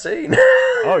bad scene.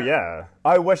 Oh, yeah.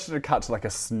 I wish it had cut to, like, a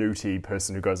snooty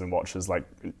person who goes and watches, like,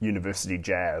 university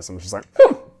jazz and was just like,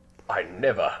 I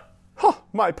never.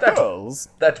 My pearls.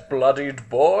 That bloodied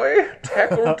boy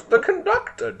tackled the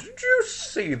conductor. Did you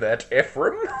see that,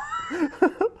 Ephraim?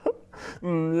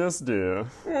 Yes, dear.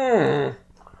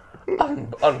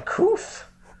 Uncouth.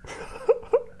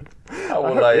 How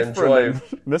will I enjoy...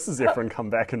 Mrs. Ephraim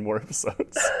come back in more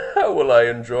episodes. How will I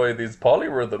enjoy these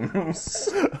polyrhythms?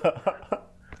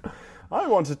 I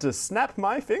wanted to snap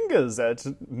my fingers at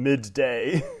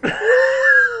midday.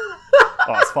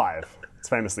 Oh, it's 5. It's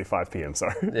famously 5 p.m,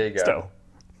 sorry. There you go. Still.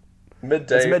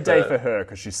 Midday it's midday for her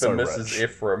because she's so Mrs. rich.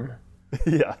 Ephraim.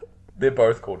 Yeah. They're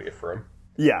both called Ephraim.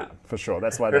 Yeah, for sure.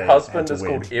 That's why her husband is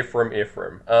called Ephraim.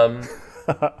 There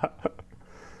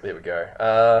we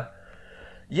go.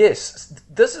 Yes,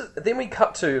 then we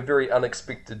cut to a very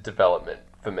unexpected development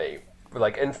for me.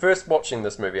 Like, in first watching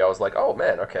this movie, I was like, oh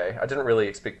man, okay, I didn't really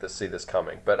expect to see this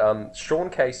coming. But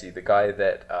Sean Casey, the guy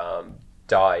that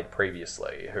died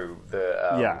previously, who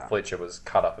the Fletcher was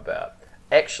cut up about,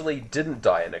 actually didn't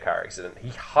die in a car accident. He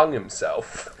hung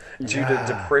himself due to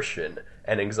depression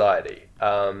and anxiety.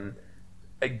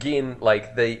 Again,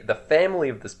 like, the family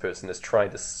of this person is trying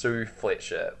to sue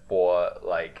Fletcher for,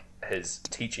 like, his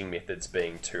teaching methods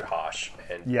being too harsh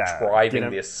and driving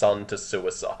their son to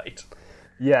suicide.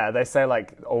 Yeah, they say,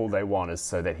 like, all they want is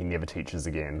so that he never teaches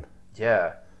again.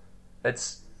 Yeah.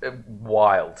 It's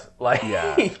wild. Like,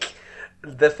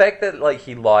 the fact that, like,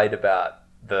 he lied about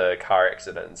the car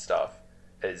accident and stuff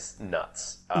is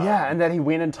nuts. And that he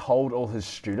went and told all his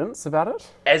students about it?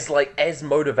 As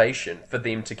motivation for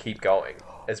them to keep going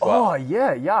as well. Oh,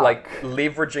 yeah. Like,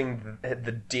 leveraging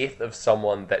the death of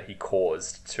someone that he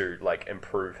caused to, like,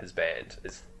 improve his band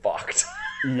is fucked.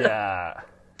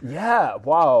 Yeah,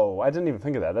 wow. I didn't even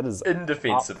think of that. That is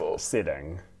indefensible.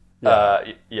 Upsetting.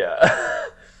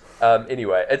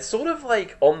 Anyway, it's sort of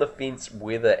like on the fence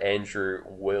whether Andrew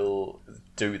will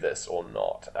do this or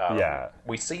not.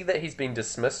 We see that he's been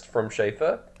dismissed from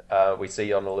Schaefer. We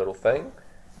see on a little thing.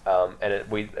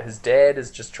 His dad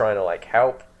is just trying to, like,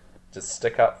 help, just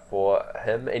stick up for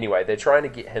him. Anyway, they're trying to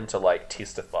get him to, like,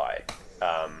 testify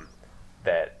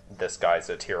that this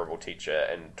guy's a terrible teacher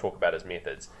and talk about his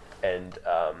methods. And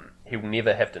he'll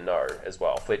never have to know as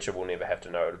well. Fletcher will never have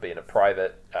to know. It'll be in a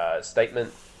private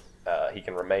statement. He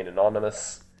can remain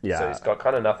anonymous. Yeah. So he's got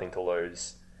kind of nothing to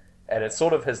lose. And it's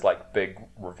sort of his, like, big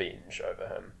revenge over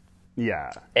him.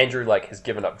 Yeah. Andrew, like, has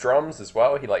given up drums as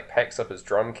well. He, like, packs up his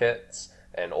drum kits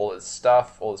and all his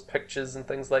stuff, all his pictures and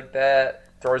things like that,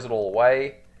 throws it all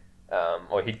away.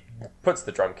 Or he puts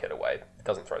the drum kit away.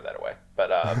 Doesn't throw that away.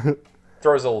 But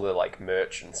throws all the, like,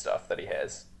 merch and stuff that he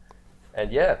has.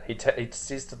 And yeah, he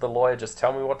says to the lawyer, just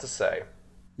tell me what to say.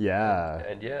 Yeah.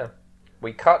 And yeah,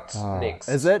 we cut next.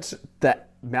 Is it the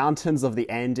mountains of the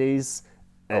Andes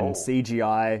in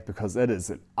CGI? Because it is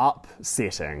an Up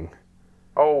setting.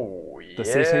 Oh, yeah. The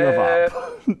setting of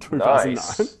Up. 2009.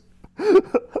 Nice.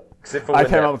 Except for I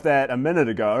came up with that a minute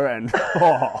ago and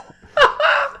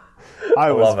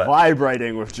I was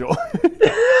vibrating with joy.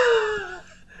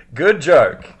 Good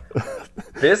joke.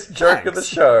 Best joke of the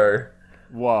show.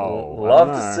 Whoa. Love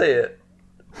to see it.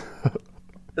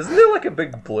 Isn't there, like, a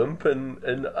big blimp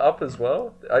in Up as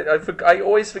well? I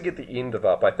always forget the end of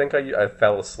Up. I think I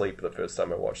fell asleep the first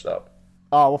time I watched Up.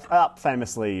 Oh, well, Up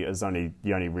famously is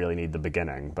you only really need the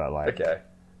beginning, but, like... Okay.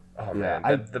 Oh, man.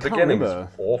 I The beginning is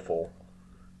awful.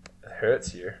 It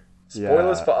hurts you.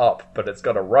 Spoilers for Up, but it's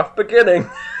got a rough beginning.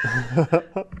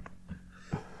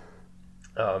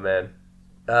 Oh, man.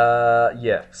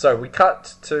 So we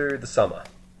cut to the summer.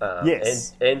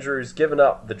 Yes. And Andrew's given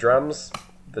up the drums.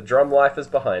 The drum life is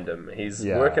behind him. He's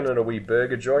working at a wee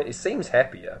burger joint. He seems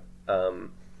happier.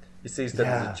 He sees that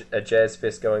there's a jazz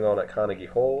fest going on at Carnegie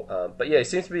Hall. But yeah, he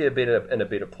seems to be in a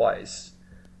better place.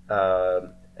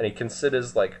 And he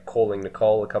considers, like, calling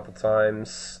Nicole a couple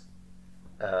times.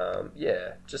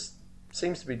 Just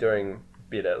seems to be doing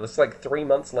better. It's like 3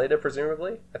 months later,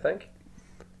 presumably, I think.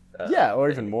 Or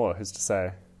even more, who's to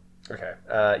say. Okay,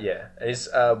 and he's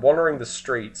wandering the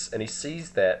streets, and he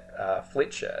sees that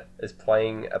Fletcher is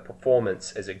playing a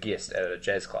performance as a guest at a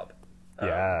jazz club.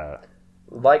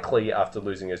 Likely after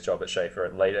losing his job at Schaefer,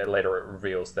 and later it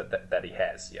reveals that he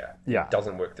has, He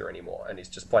doesn't work there anymore, and he's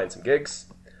just playing some gigs.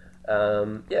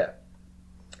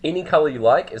 Any Colour You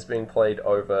Like is being played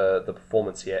over the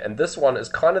performance here, and this one is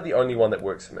kind of the only one that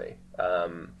works for me,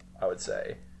 I would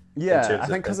say. Yeah, I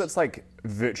think because it's like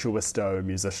virtuoso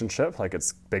musicianship, like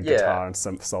it's big guitar and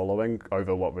synth soloing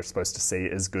over what we're supposed to see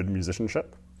as good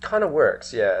musicianship. Kind of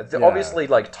works, yeah. Obviously,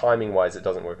 like, timing-wise, it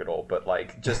doesn't work at all, but,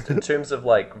 like, just in terms of,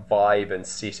 like, vibe and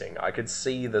setting, I could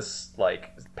see this, like,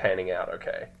 panning out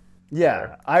okay.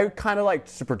 Yeah, I kind of like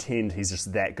to pretend he's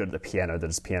just that good at the piano that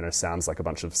his piano sounds like a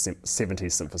bunch of 70s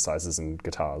synthesizers and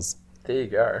guitars. There you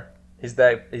go. He's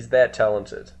that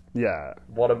talented. Yeah.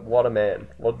 What a man.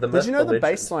 Did you know the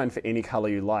bass line for Any Colour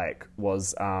You Like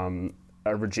was a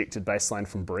rejected bass line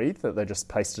from Breathe that they just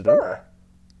pasted in?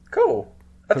 Cool.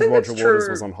 I think Roger that's Waters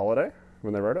true. was on holiday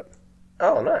when they wrote it.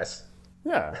 Oh, nice.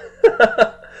 Yeah.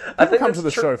 I think come to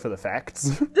the show for the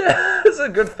facts. Yeah, it's a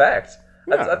good fact.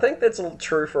 Yeah. I think that's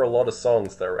true for a lot of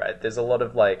songs, though, right? There's a lot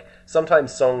of, like,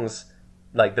 sometimes songs,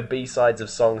 like, the B-sides of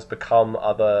songs become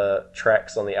other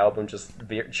tracks on the album, just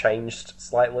changed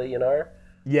slightly, you know?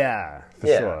 Yeah, for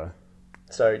sure.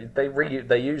 So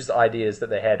they used ideas that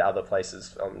they had other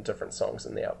places on different songs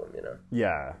in the album, you know?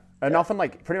 Yeah. And often,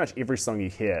 like, pretty much every song you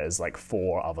hear is, like,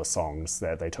 4 other songs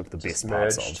that they took the best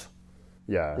parts of.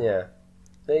 Yeah. Yeah.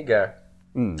 There you go.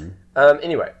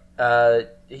 Anyway,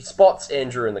 he spots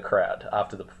Andrew in the crowd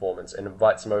after the performance and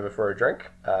invites him over for a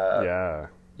drink. Yeah.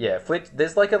 Yeah,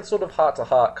 there's like a sort of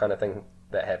heart-to-heart kind of thing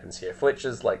that happens here.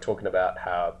 Fletcher's like talking about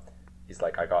how he's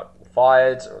like, I got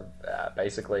fired,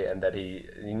 basically, and that he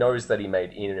knows that he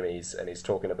made enemies, and he's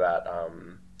talking about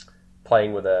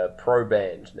playing with a pro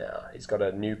band now. He's got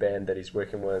a new band that he's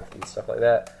working with and stuff like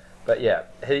that. But yeah,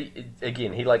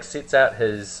 he like sets out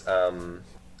his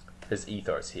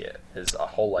ethos here, his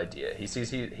whole idea. He says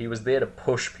he was there to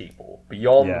push people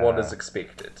beyond what is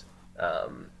expected,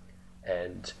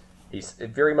 and he's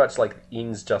very much like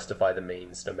ends justify the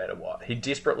means no matter what. He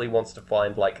desperately wants to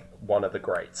find like one of the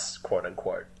greats, quote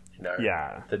unquote,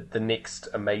 the next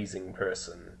amazing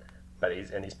person. But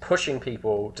he's pushing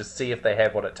people to see if they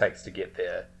have what it takes to get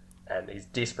there, and he's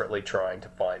desperately trying to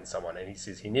find someone. And he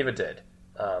says he never did.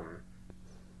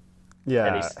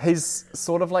 He's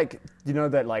sort of like,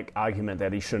 that like argument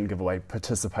that he shouldn't give away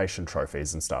participation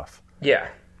trophies and stuff. Yeah.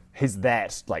 He's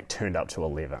that like turned up to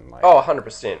 11. Like,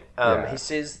 100%. He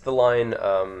says the line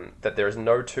that there is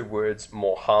no two words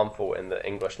more harmful in the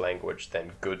English language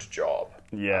than good job.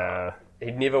 Yeah.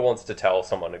 He never wants to tell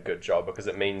someone a good job because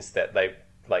it means that they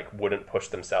like wouldn't push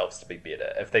themselves to be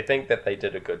better. If they think that they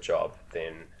did a good job,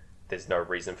 then there's no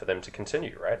reason for them to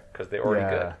continue, right? Because they're already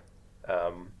good.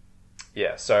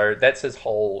 So that's his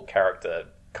whole character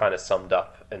kind of summed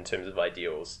up in terms of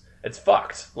ideals. It's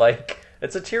fucked. Like,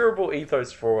 it's a terrible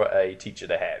ethos for a teacher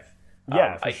to have.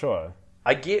 Yeah, for sure.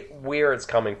 I get where it's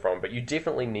coming from, but you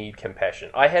definitely need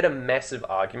compassion. I had a massive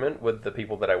argument with the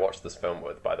people that I watched this film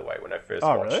with, by the way, when I first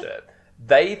watched it.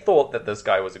 They thought that this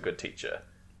guy was a good teacher.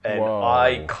 And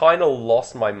I kind of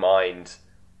lost my mind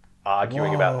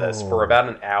arguing about this for about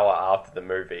an hour after the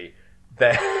movie.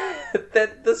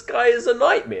 That this guy is a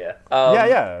nightmare.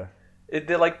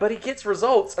 They're like, but he gets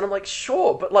results. And I'm like,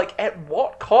 sure, but like, at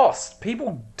what cost?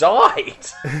 People died.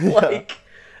 Like,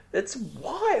 it's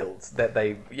wild that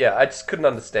they... Yeah, I just couldn't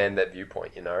understand that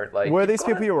viewpoint, Like, were these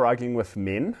people you were arguing with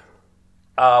men?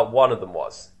 One of them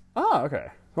was. Oh, okay.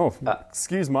 Oh,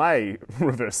 excuse my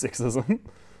reverse sexism.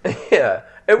 Yeah,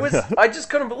 it was... I just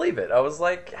couldn't believe it. I was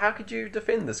like, how could you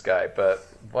defend this guy? But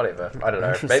whatever, I don't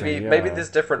know. Maybe there's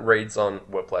different reads on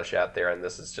Whiplash out there, and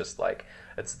this is just like...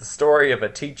 It's the story of a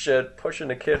teacher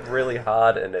pushing a kid really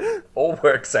hard, and it all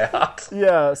works out.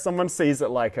 Yeah, someone sees it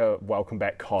like a Welcome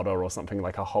Back Kotter or something,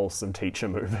 like a wholesome teacher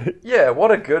movie. Yeah,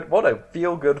 what a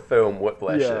feel-good film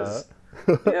Whiplash is.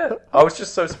 Yeah, I was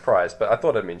just so surprised, but I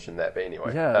thought I'd mention that. But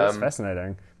anyway, yeah, that's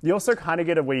fascinating. You also kind of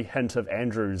get a wee hint of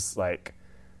Andrew's like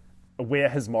where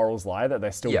his morals lie, that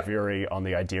they're still very on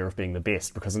the idea of being the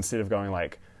best, because instead of going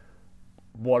like,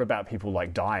 what about people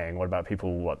like dying? What about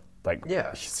people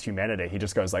humanity? He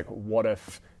just goes like, what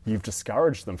if you've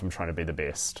discouraged them from trying to be the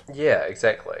best? Yeah,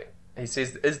 exactly. He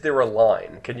says, is there a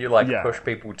line? Can you push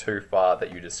people too far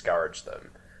that you discourage them?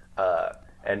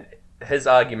 And his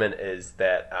argument is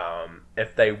that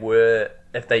if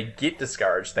they get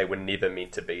discouraged, they were never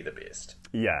meant to be the best.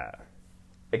 Yeah.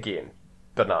 Again,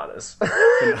 bananas.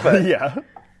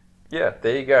 Yeah,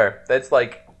 there you go. That's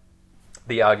like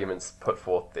the arguments put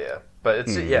forth there. But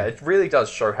it's it really does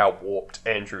show how warped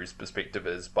Andrew's perspective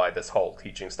is by this whole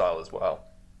teaching style as well.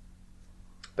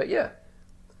 But he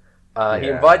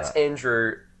invites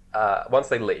Andrew, once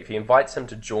they leave, he invites him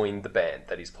to join the band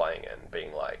that he's playing in,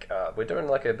 being like, we're doing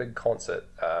like a big concert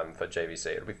for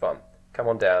JVC, it'll be fun. Come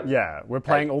on down. Yeah, we're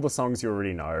playing all the songs you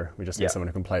already know. We just need someone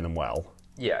who can play them well.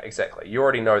 Yeah, exactly. You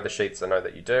already know the sheets, I know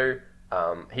that you do.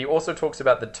 He also talks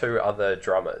about the two other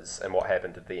drummers and what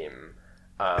happened to them.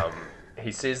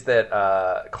 He says that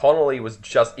Connolly was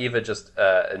just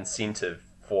incentive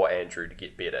for Andrew to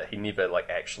get better. He never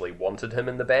actually wanted him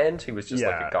in the band. He was just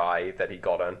like a guy that he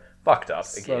got in. Fucked up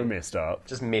again. So messed up.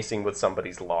 Just messing with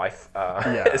somebody's life,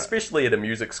 especially at a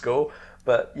music school.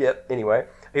 But anyway.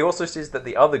 He also says that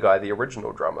the other guy, the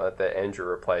original drummer that Andrew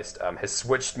replaced, has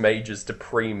switched majors to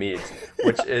pre-med,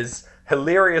 which is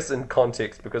hilarious in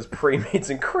context because pre-med's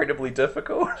incredibly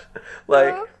difficult.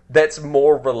 That's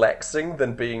more relaxing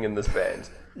than being in this band.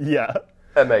 Yeah.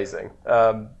 Amazing.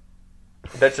 I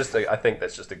think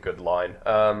that's just a good line.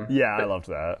 I loved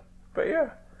that.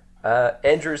 But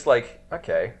Andrew's like,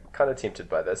 okay, kind of tempted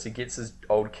by this. He gets his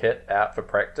old kit out for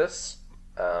practice.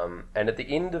 And at the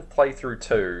end of playthrough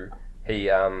 2, he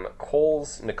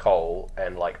calls Nicole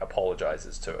and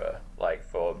apologizes to her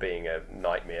for being a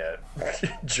nightmare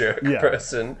jerk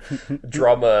person,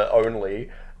 drummer only,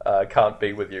 can't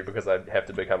be with you because I have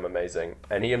to become amazing.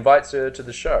 And he invites her to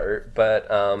the show, but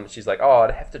she's like, oh,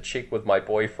 I'd have to check with my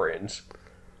boyfriend.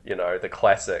 The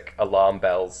classic alarm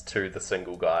bells to the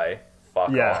single guy. Fuck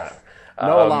off.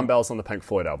 No alarm bells on the Pink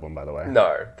Floyd album, by the way.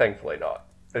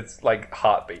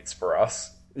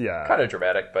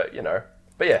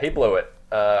 But yeah, he blew it.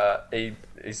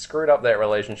 He screwed up that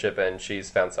relationship, and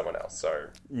she's found someone else. So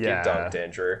get dunked,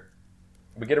 Andrew.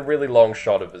 We get a really long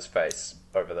shot of his face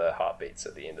over the heartbeats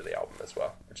at the end of the album as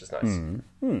well, which is nice.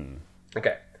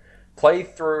 Okay.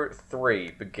 Playthrough 3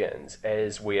 begins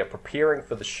as we are preparing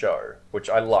for the show, which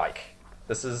I like.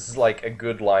 This is like a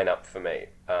good lineup for me.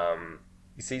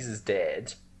 He sees his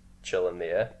dad chilling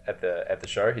there at the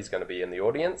show. He's going to be in the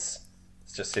audience.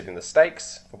 It's just setting the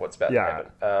stakes for what's about to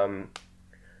happen.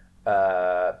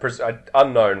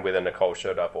 Unknown whether Nicole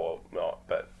showed up or not,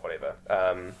 but whatever.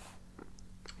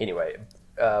 Anyway,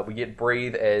 we get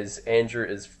Breathe as Andrew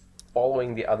is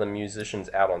following the other musicians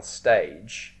out on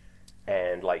stage,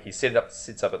 and like he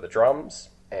sits up at the drums,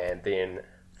 and then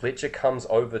Fletcher comes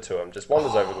over to him, just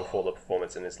wanders over before the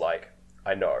performance, and is like,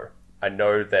 I know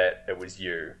that it was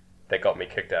you that got me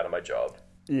kicked out of my job.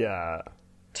 Yeah.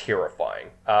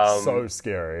 Terrifying. So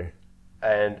scary.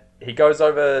 And he goes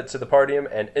over to the podium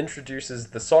and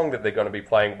introduces the song that they're going to be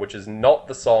playing, which is not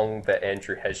the song that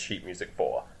Andrew has sheet music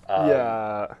for.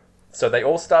 So they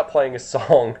all start playing a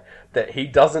song that he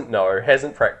doesn't know,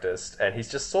 hasn't practiced, and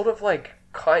he's just sort of like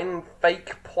kind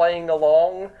fake playing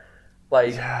along,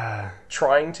 like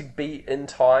trying to be in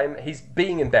time. He's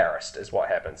being embarrassed is what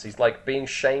happens. He's like being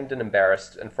shamed and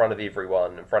embarrassed in front of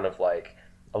everyone, in front of like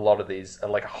a lot of these,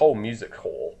 like a whole music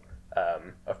hall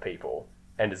of people,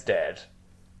 and his dad.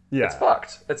 Yeah. It's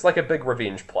fucked. It's like a big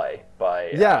revenge play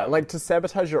by... like to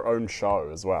sabotage your own show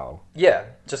as well. Yeah,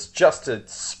 just to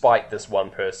spite this one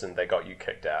person that got you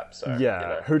kicked out. So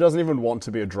who doesn't even want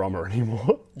to be a drummer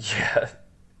anymore. Yeah.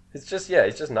 It's just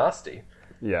nasty.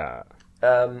 Yeah.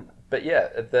 But yeah,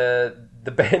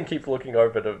 the band keep looking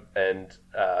over to and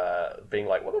being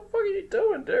like, what the fuck are you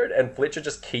doing, dude? And Fletcher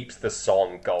just keeps the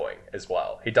song going as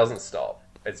well. He doesn't stop.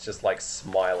 It's just like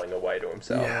smiling away to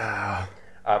himself. Yeah.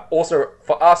 Also,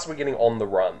 for us, we're getting on the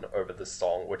run over this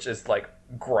song, which is like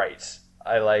great.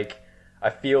 I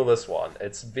feel this one.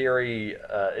 It's very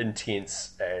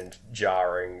intense and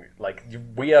jarring. Like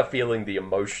we are feeling the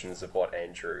emotions of what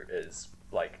Andrew is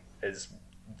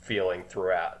feeling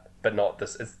throughout, but not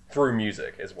this. It's through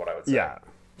music, is what I would say.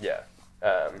 Yeah.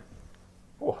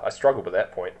 I struggled with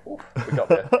that point. Ooh, we got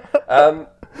there.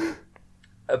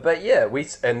 But yeah,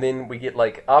 then we get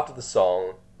like after the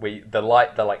song.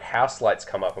 The house lights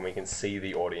come up and we can see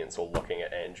the audience all looking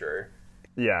at Andrew.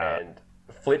 Yeah. And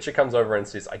Fletcher comes over and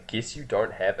says, I guess you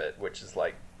don't have it, which is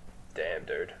like, damn,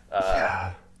 dude.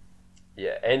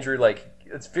 Yeah, Andrew, like,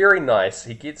 it's very nice.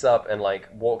 He gets up and, like,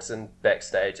 walks in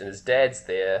backstage and his dad's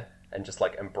there and just,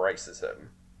 like, embraces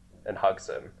him and hugs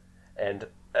him. And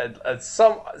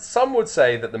some would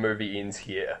say that the movie ends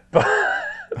here.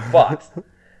 But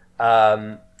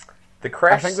the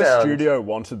crash sound... I think the studio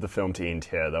wanted the film to end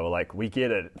here. They were like, we get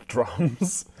it,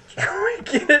 drums. We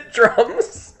get it,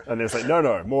 drums? And it's like,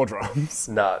 no, more drums.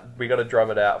 Nah, we gotta drum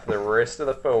it out for the rest of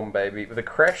the film, baby. The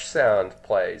crash sound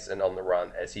plays in On the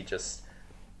Run as he just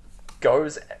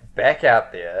goes back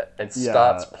out there and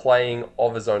starts playing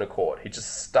of his own accord. He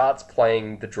just starts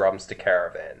playing the drums to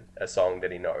Caravan, a song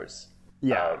that he knows.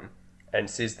 Yeah. And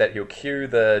says that he'll cue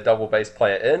the double bass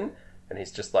player in, and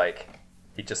he's just like...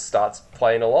 He just starts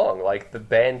playing along. Like, the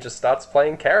band just starts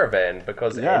playing Caravan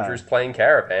because Andrew's playing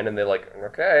Caravan, and they're like,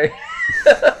 okay.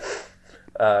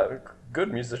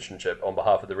 Good musicianship on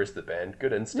behalf of the rest of the band.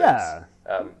 Good instincts.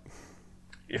 Yeah.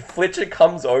 If Fletcher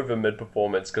comes over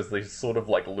mid-performance because he's sort of,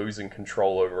 like, losing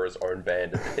control over his own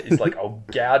band, he's like, I'll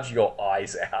gouge your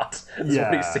eyes out. That's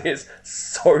what he says.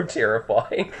 So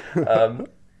terrifying.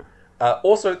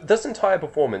 Also, this entire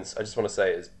performance, I just want to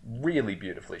say, is really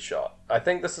beautifully shot. I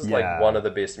think this is like one of the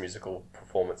best musical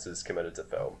performances committed to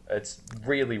film. It's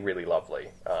really, really lovely.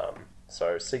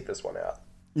 So seek this one out.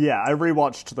 Yeah, I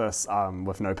rewatched this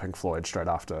with no Pink Floyd straight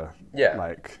after.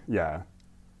 Yeah.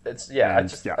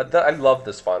 I love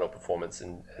this final performance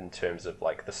in terms of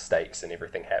like the stakes and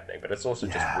everything happening, but it's also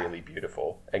just really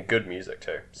beautiful and good music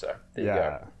too. So there you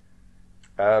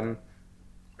go.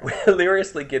 We're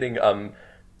hilariously getting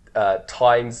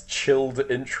Time's chilled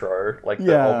intro, like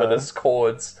the ominous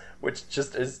chords, which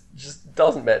just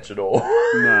doesn't match at all.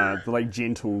 No, the like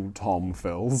gentle tom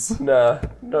fills. Nah,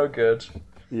 no good.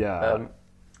 Yeah.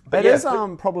 It is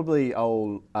probably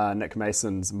old Nick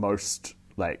Mason's most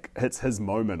hits his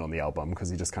moment on the album because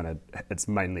he just kind of it's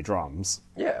mainly drums.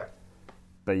 Yeah.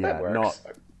 But yeah, not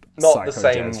the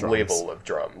same level of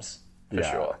drums for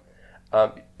sure.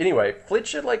 Anyway,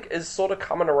 Fletcher is sort of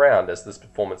coming around as this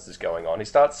performance is going on. He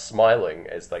starts smiling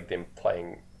as them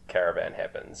playing Caravan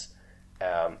happens.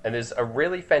 And there's a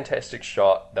really fantastic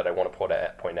shot that I want to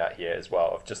point out here as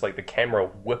well of just the camera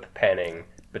whip panning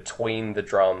between the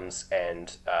drums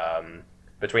and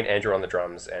between Andrew on the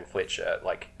drums and Fletcher,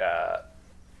 like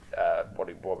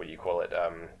what would you call it?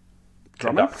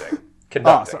 Drumming?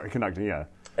 Conducting. Conducting. Yeah.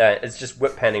 It's just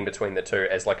whip panning between the two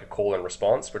as like a call and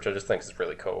response, which I just think is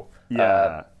really cool.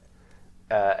 Yeah.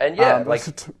 And yeah, like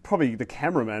probably the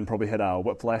cameraman probably had a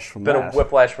whiplash from bit that. of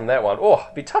whiplash from that one. Oh,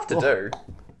 it'd be tough to do.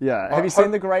 Yeah. Have you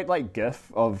seen the great like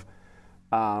GIF of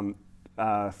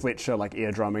Fletcher like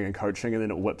ear drumming and coaching, and then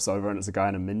it whips over and it's a guy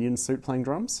in a minion suit playing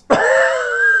drums?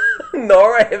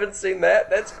 No, I haven't seen that.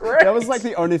 That's great. That was like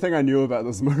the only thing I knew about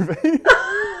this movie.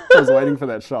 I was waiting for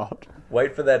that shot.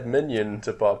 Wait for that minion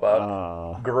to pop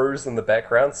up. Gru's in the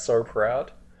background, so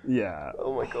proud. Yeah.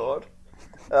 Oh my god.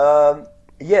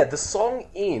 Yeah, the song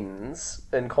ends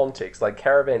in context, like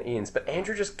Caravan ends, but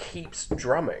Andrew just keeps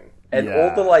drumming. And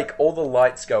all the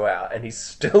lights go out and he's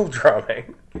still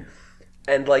drumming.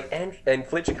 And like and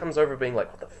Fletcher comes over being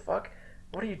like, "What the fuck?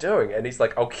 What are you doing?" And he's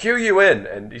like, "I'll cue you in."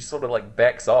 And he sort of like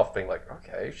backs off being like,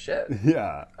 "Okay, shit."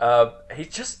 Yeah. He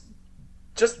just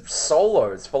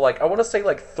solos for like, I want to say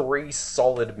like 3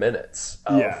 solid minutes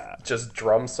of just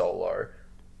drum solo.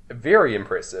 Very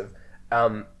impressive.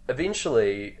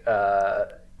 Eventually,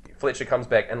 Fletcher comes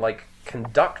back and like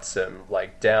conducts him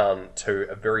like down to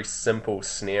a very simple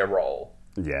snare roll.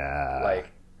 Yeah.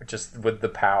 Like just with the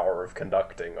power of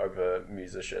conducting over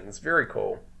musicians. Very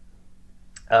cool.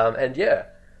 And yeah,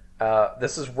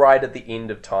 this is right at the end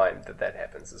of time that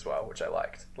happens as well, which I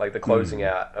liked. Like the closing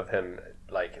out of him,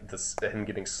 like him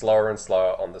getting slower and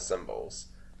slower on the cymbals,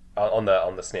 on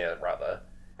the snare rather,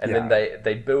 and then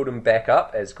they build him back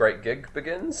up as Great Gig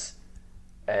begins,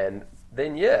 and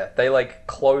then they like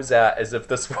close out as if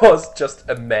this was just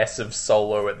a massive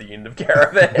solo at the end of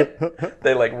Caravan.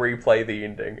 They like replay the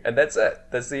ending, and that's it.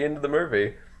 That's the end of the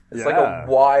movie. It's like a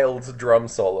wild drum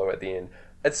solo at the end.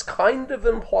 It's kind of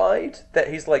implied that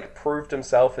he's like proved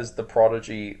himself as the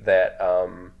prodigy that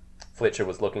Fletcher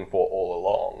was looking for all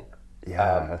along.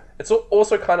 Yeah. It's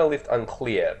also kind of left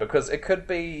unclear because it could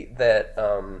be that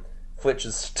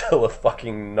Fletcher's still a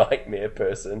fucking nightmare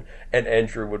person and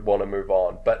Andrew would want to move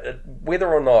on. But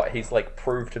whether or not he's like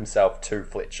proved himself to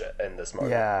Fletcher in this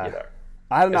moment, you know.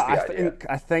 I don't know.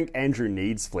 I think Andrew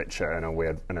needs Fletcher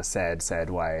in a sad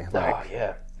way. Like, oh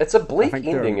yeah, it's a bleak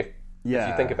ending if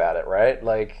you think about it, right?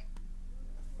 Like,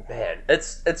 man,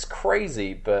 it's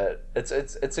crazy, but it's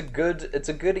a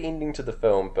good ending to the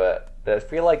film. But I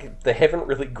feel like they haven't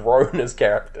really grown as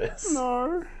characters.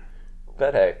 No.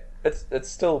 But hey, it's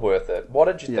still worth it. What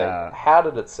did you think? How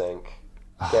did it sink,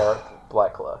 Gareth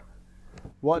Blackler?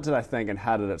 What did I think, and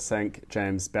how did it sink,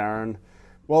 James Barron?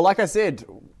 Well, like I said,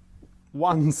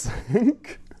 one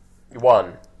sink.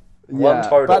 One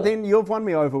total. But then you've won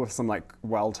me over with some like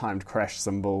well-timed crash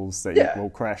cymbals that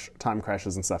time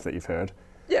crashes and stuff that you've heard.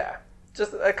 Yeah,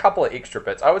 just a couple of extra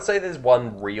bits. I would say there's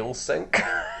one real sync.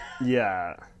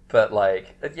 Yeah. But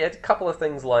like, a couple of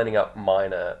things lining up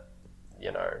minor,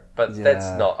 you know. But that's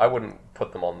not. I wouldn't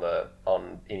put them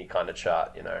on any kind of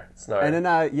chart, you know. It's no. And in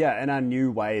our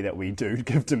new way that we do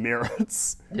give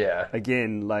demerits. Yeah.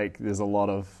 Again, like there's a lot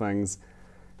of things.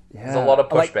 Yeah. There's a lot of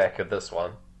pushback at this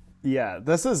one. Yeah,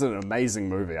 this is an amazing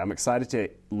movie. I'm excited to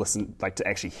listen, like to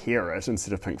actually hear it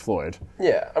instead of Pink Floyd.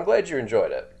 Yeah, I'm glad you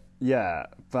enjoyed it. Yeah,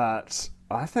 but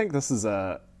I think this is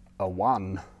a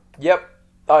 1. Yep,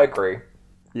 I agree.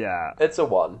 Yeah. It's a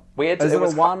 1. Is it a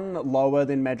 1 lower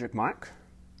than Magic Mike?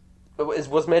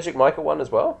 Was Magic Mike a 1 as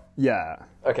well? Yeah.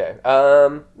 Okay.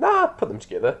 Put them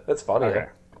together. That's funny. Okay.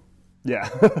 Yeah.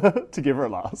 Together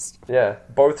at last. Yeah.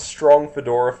 Both strong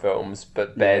Fedora films,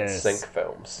 but bad sync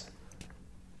films.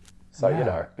 So, you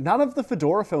know. None of the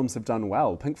Fedora films have done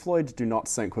well. Pink Floyd do not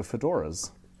sync with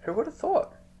fedoras. Who would have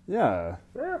thought? Yeah.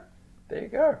 Yeah. There you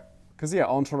go. Because,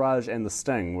 Entourage and The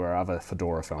Sting were other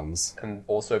Fedora films. And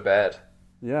also bad.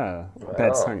 Yeah. Wow.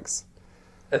 Bad syncs.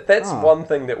 If that's one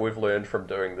thing that we've learned from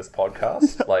doing this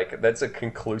podcast, like, that's a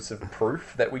conclusive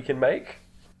proof that we can make.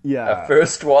 Yeah. A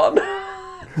first one.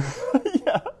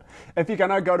 Yeah. If you're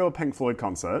going to go to a Pink Floyd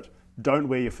concert, don't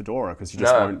wear your fedora because you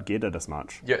just won't get it as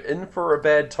much. You're in for a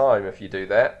bad time if you do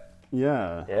that.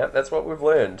 Yeah. Yeah, that's what we've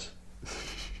learned.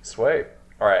 Sweet.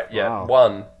 All right, Wow.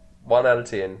 1 out of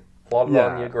 10. Plot it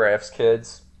on your graphs,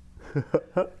 kids.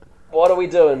 What are we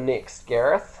doing next,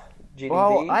 Gareth? GDB?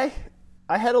 Well,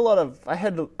 I thought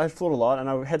a lot and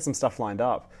I had some stuff lined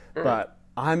up, but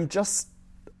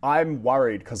I'm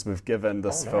worried because we've given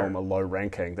this film a low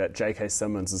ranking that J.K.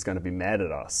 Simmons is going to be mad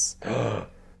at us.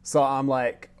 So I'm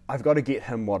like, I've got to get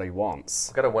him what he wants.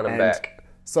 I've got to win him back.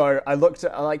 So I looked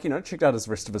at, checked out his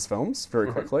rest of his films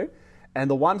very quickly. And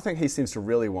the one thing he seems to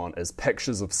really want is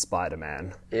pictures of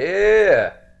Spider-Man.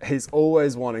 Yeah. He's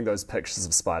always wanting those pictures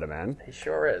of Spider-Man. He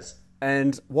sure is.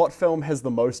 And what film has the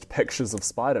most pictures of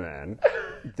Spider-Man?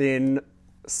 Then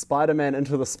Spider-Man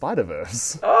Into the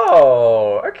Spider-Verse.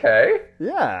 Oh, okay.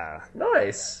 Yeah.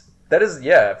 Nice. That is,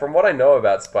 yeah, from what I know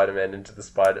about Spider-Man Into the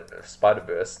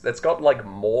Spider-Verse, that's got, like,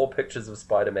 more pictures of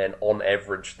Spider-Man on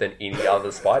average than any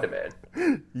other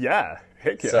Spider-Man. Yeah.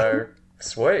 Heck yeah. So,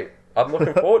 sweet. I'm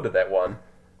looking forward to that one.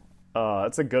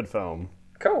 It's a good film.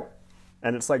 Cool.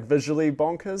 And it's, like, visually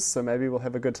bonkers, so maybe we'll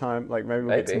have a good time. Like, maybe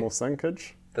we'll get some more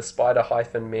syncage. The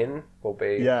Spider-Men will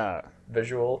be Yeah.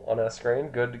 visual on our screen.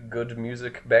 Good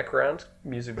music background,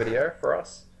 music video for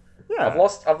us. Yeah.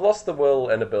 I've lost the will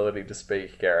and ability to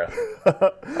speak, Gareth.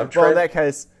 Well, in that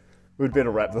case, we'd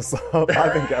better wrap this up.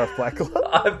 I've been Gareth Blackler.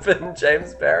 I've been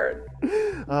James Barrett.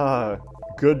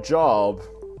 Good job.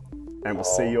 And we'll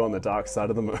see you on the dark side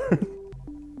of the moon.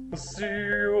 See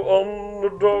you on the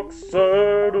dark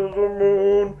side of the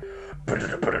moon.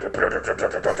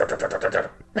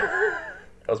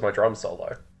 That was my drum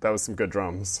solo. That was some good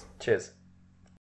drums. Cheers.